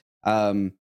 but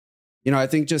I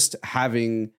think just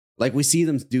having like, we see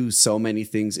them do so many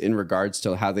things in regards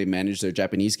to how they manage their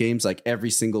Japanese games. Like every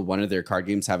single one of their card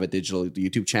games have a digital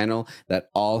YouTube channel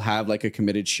that all have like a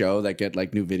committed show that get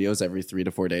like new videos every 3 to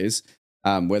 4 days,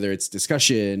 whether it's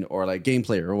discussion or like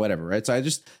gameplay or whatever. Right. So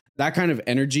that kind of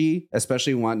energy,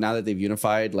 especially now that they've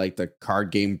unified like the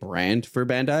card game brand for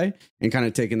Bandai and kind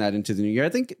of taken that into the new year, I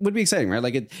think would be exciting, right?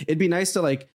 Like it'd be nice to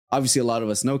like, obviously a lot of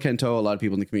us know Kento, a lot of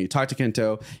people in the community talk to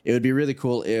Kento. It would be really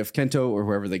cool if Kento or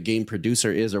whoever the game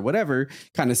producer is or whatever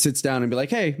kind of sits down and be like,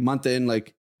 hey, month in,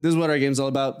 like this is what our game's all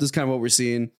about. This is kind of what we're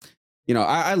seeing.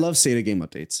 I love Sega game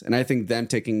updates. And I think them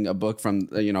taking a book from,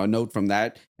 a note from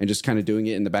that and just kind of doing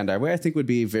it in the Bandai way, I think would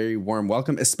be a very warm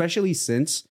welcome, especially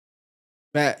since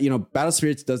Battle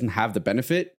Spirits doesn't have the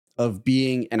benefit of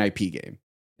being an IP game.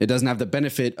 It doesn't have the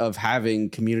benefit of having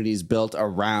communities built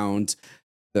around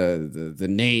the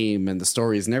name and the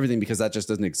stories and everything, because that just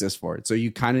doesn't exist for it. So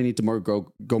you kind of need to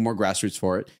go more grassroots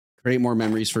for it, create more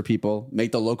memories for people,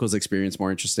 make the locals experience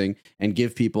more interesting, and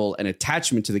give people an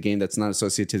attachment to the game that's not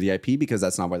associated to the IP, because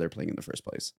that's not why they're playing in the first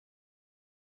place.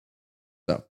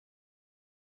 So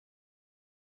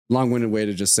long-winded way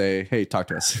to just say, hey, talk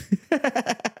to us.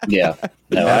 Yeah,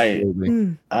 no,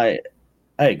 I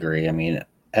agree. I mean,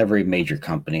 every major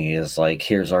company is like,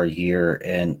 here's our year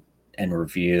in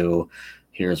review,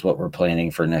 here's what we're planning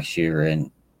for next year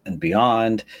and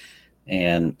beyond,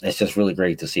 and it's just really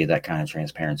great to see that kind of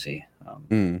transparency.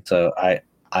 So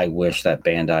I wish that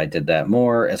Bandai did that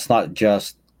more. It's not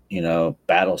just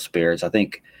Battle Spirits. I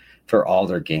think for all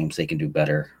their games they can do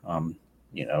better.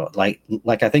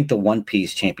 Like I think the One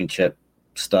Piece championship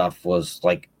stuff was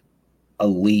like a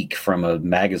leak from a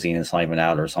magazine that's not even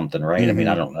out or something, right? I mean,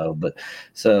 I don't know, but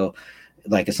so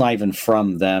like it's not even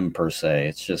from them per se.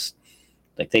 It's just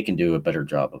like they can do a better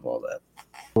job of all that.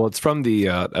 Well, it's from the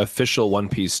official One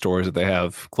Piece stores that they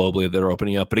have globally that they're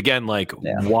opening up. But again, like,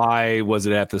 why was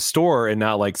it at the store and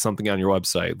not like something on your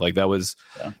website? Like that was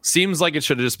seems like it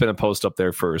should have just been a post up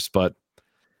there first. But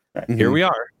Here we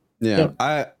are. Yeah.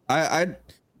 I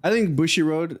think Bushi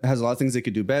Road has a lot of things they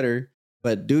could do better.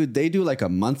 But dude, they do like a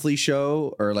monthly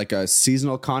show or like a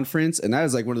seasonal conference, and that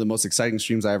is like one of the most exciting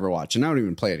streams I ever watch. And I don't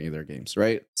even play any of their games,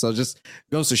 right? So just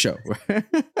goes to show.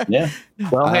 Yeah.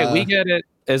 Well, hey, we get it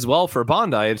as well for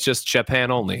Bondi. It's just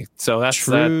Japan only. So that's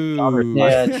true.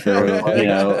 Yeah, true. You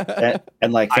know,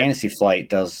 and like Fantasy Flight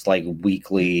does like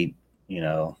weekly, you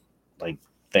know, like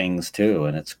things too,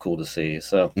 and it's cool to see.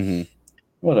 So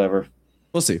whatever.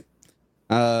 We'll see.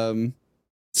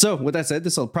 So with that said,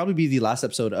 this will probably be the last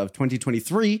episode of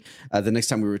 2023. The next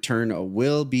time we return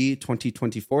will be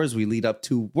 2024 as we lead up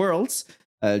to Worlds.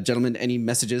 Gentlemen, any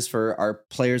messages for our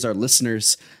players, our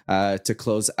listeners, to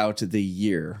close out the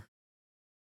year?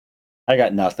 I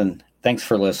got nothing. Thanks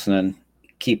for listening.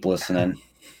 Keep listening.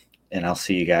 And I'll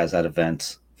see you guys at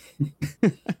events.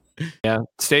 Yeah.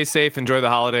 Stay safe. Enjoy the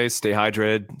holidays. Stay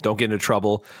hydrated. Don't get into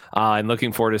trouble. And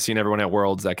looking forward to seeing everyone at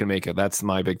Worlds that can make it. That's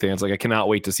my big thing. It's like I cannot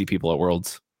wait to see people at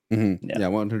Worlds. Yeah,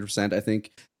 100%. I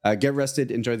think get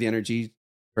rested. Enjoy the energy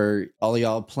for all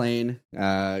y'all playing.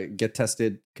 Get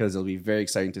tested because it'll be very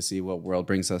exciting to see what World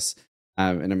brings us.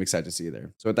 And I'm excited to see you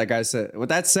there. So with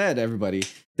that said, everybody,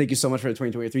 thank you so much for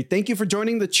 2023. Thank you for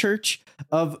joining the Church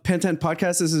of Pentan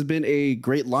podcast. This has been a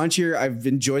great launch year. I've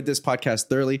enjoyed this podcast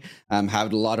thoroughly.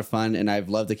 Had a lot of fun, and I've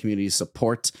loved the community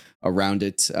support around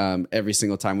it. Every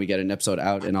single time we get an episode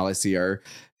out, and all I see are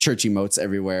church emotes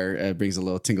everywhere. It brings a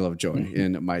little tingle of joy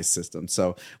in my system.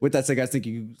 So with that said, guys, thank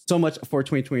you so much for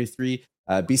 2023.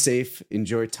 Be safe,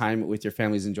 enjoy time with your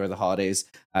families, enjoy the holidays,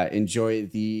 enjoy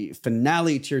the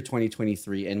finale to your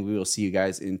 2023, and we will see you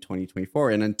guys in 2024.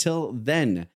 And until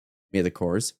then, may the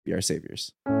cores be our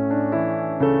saviors.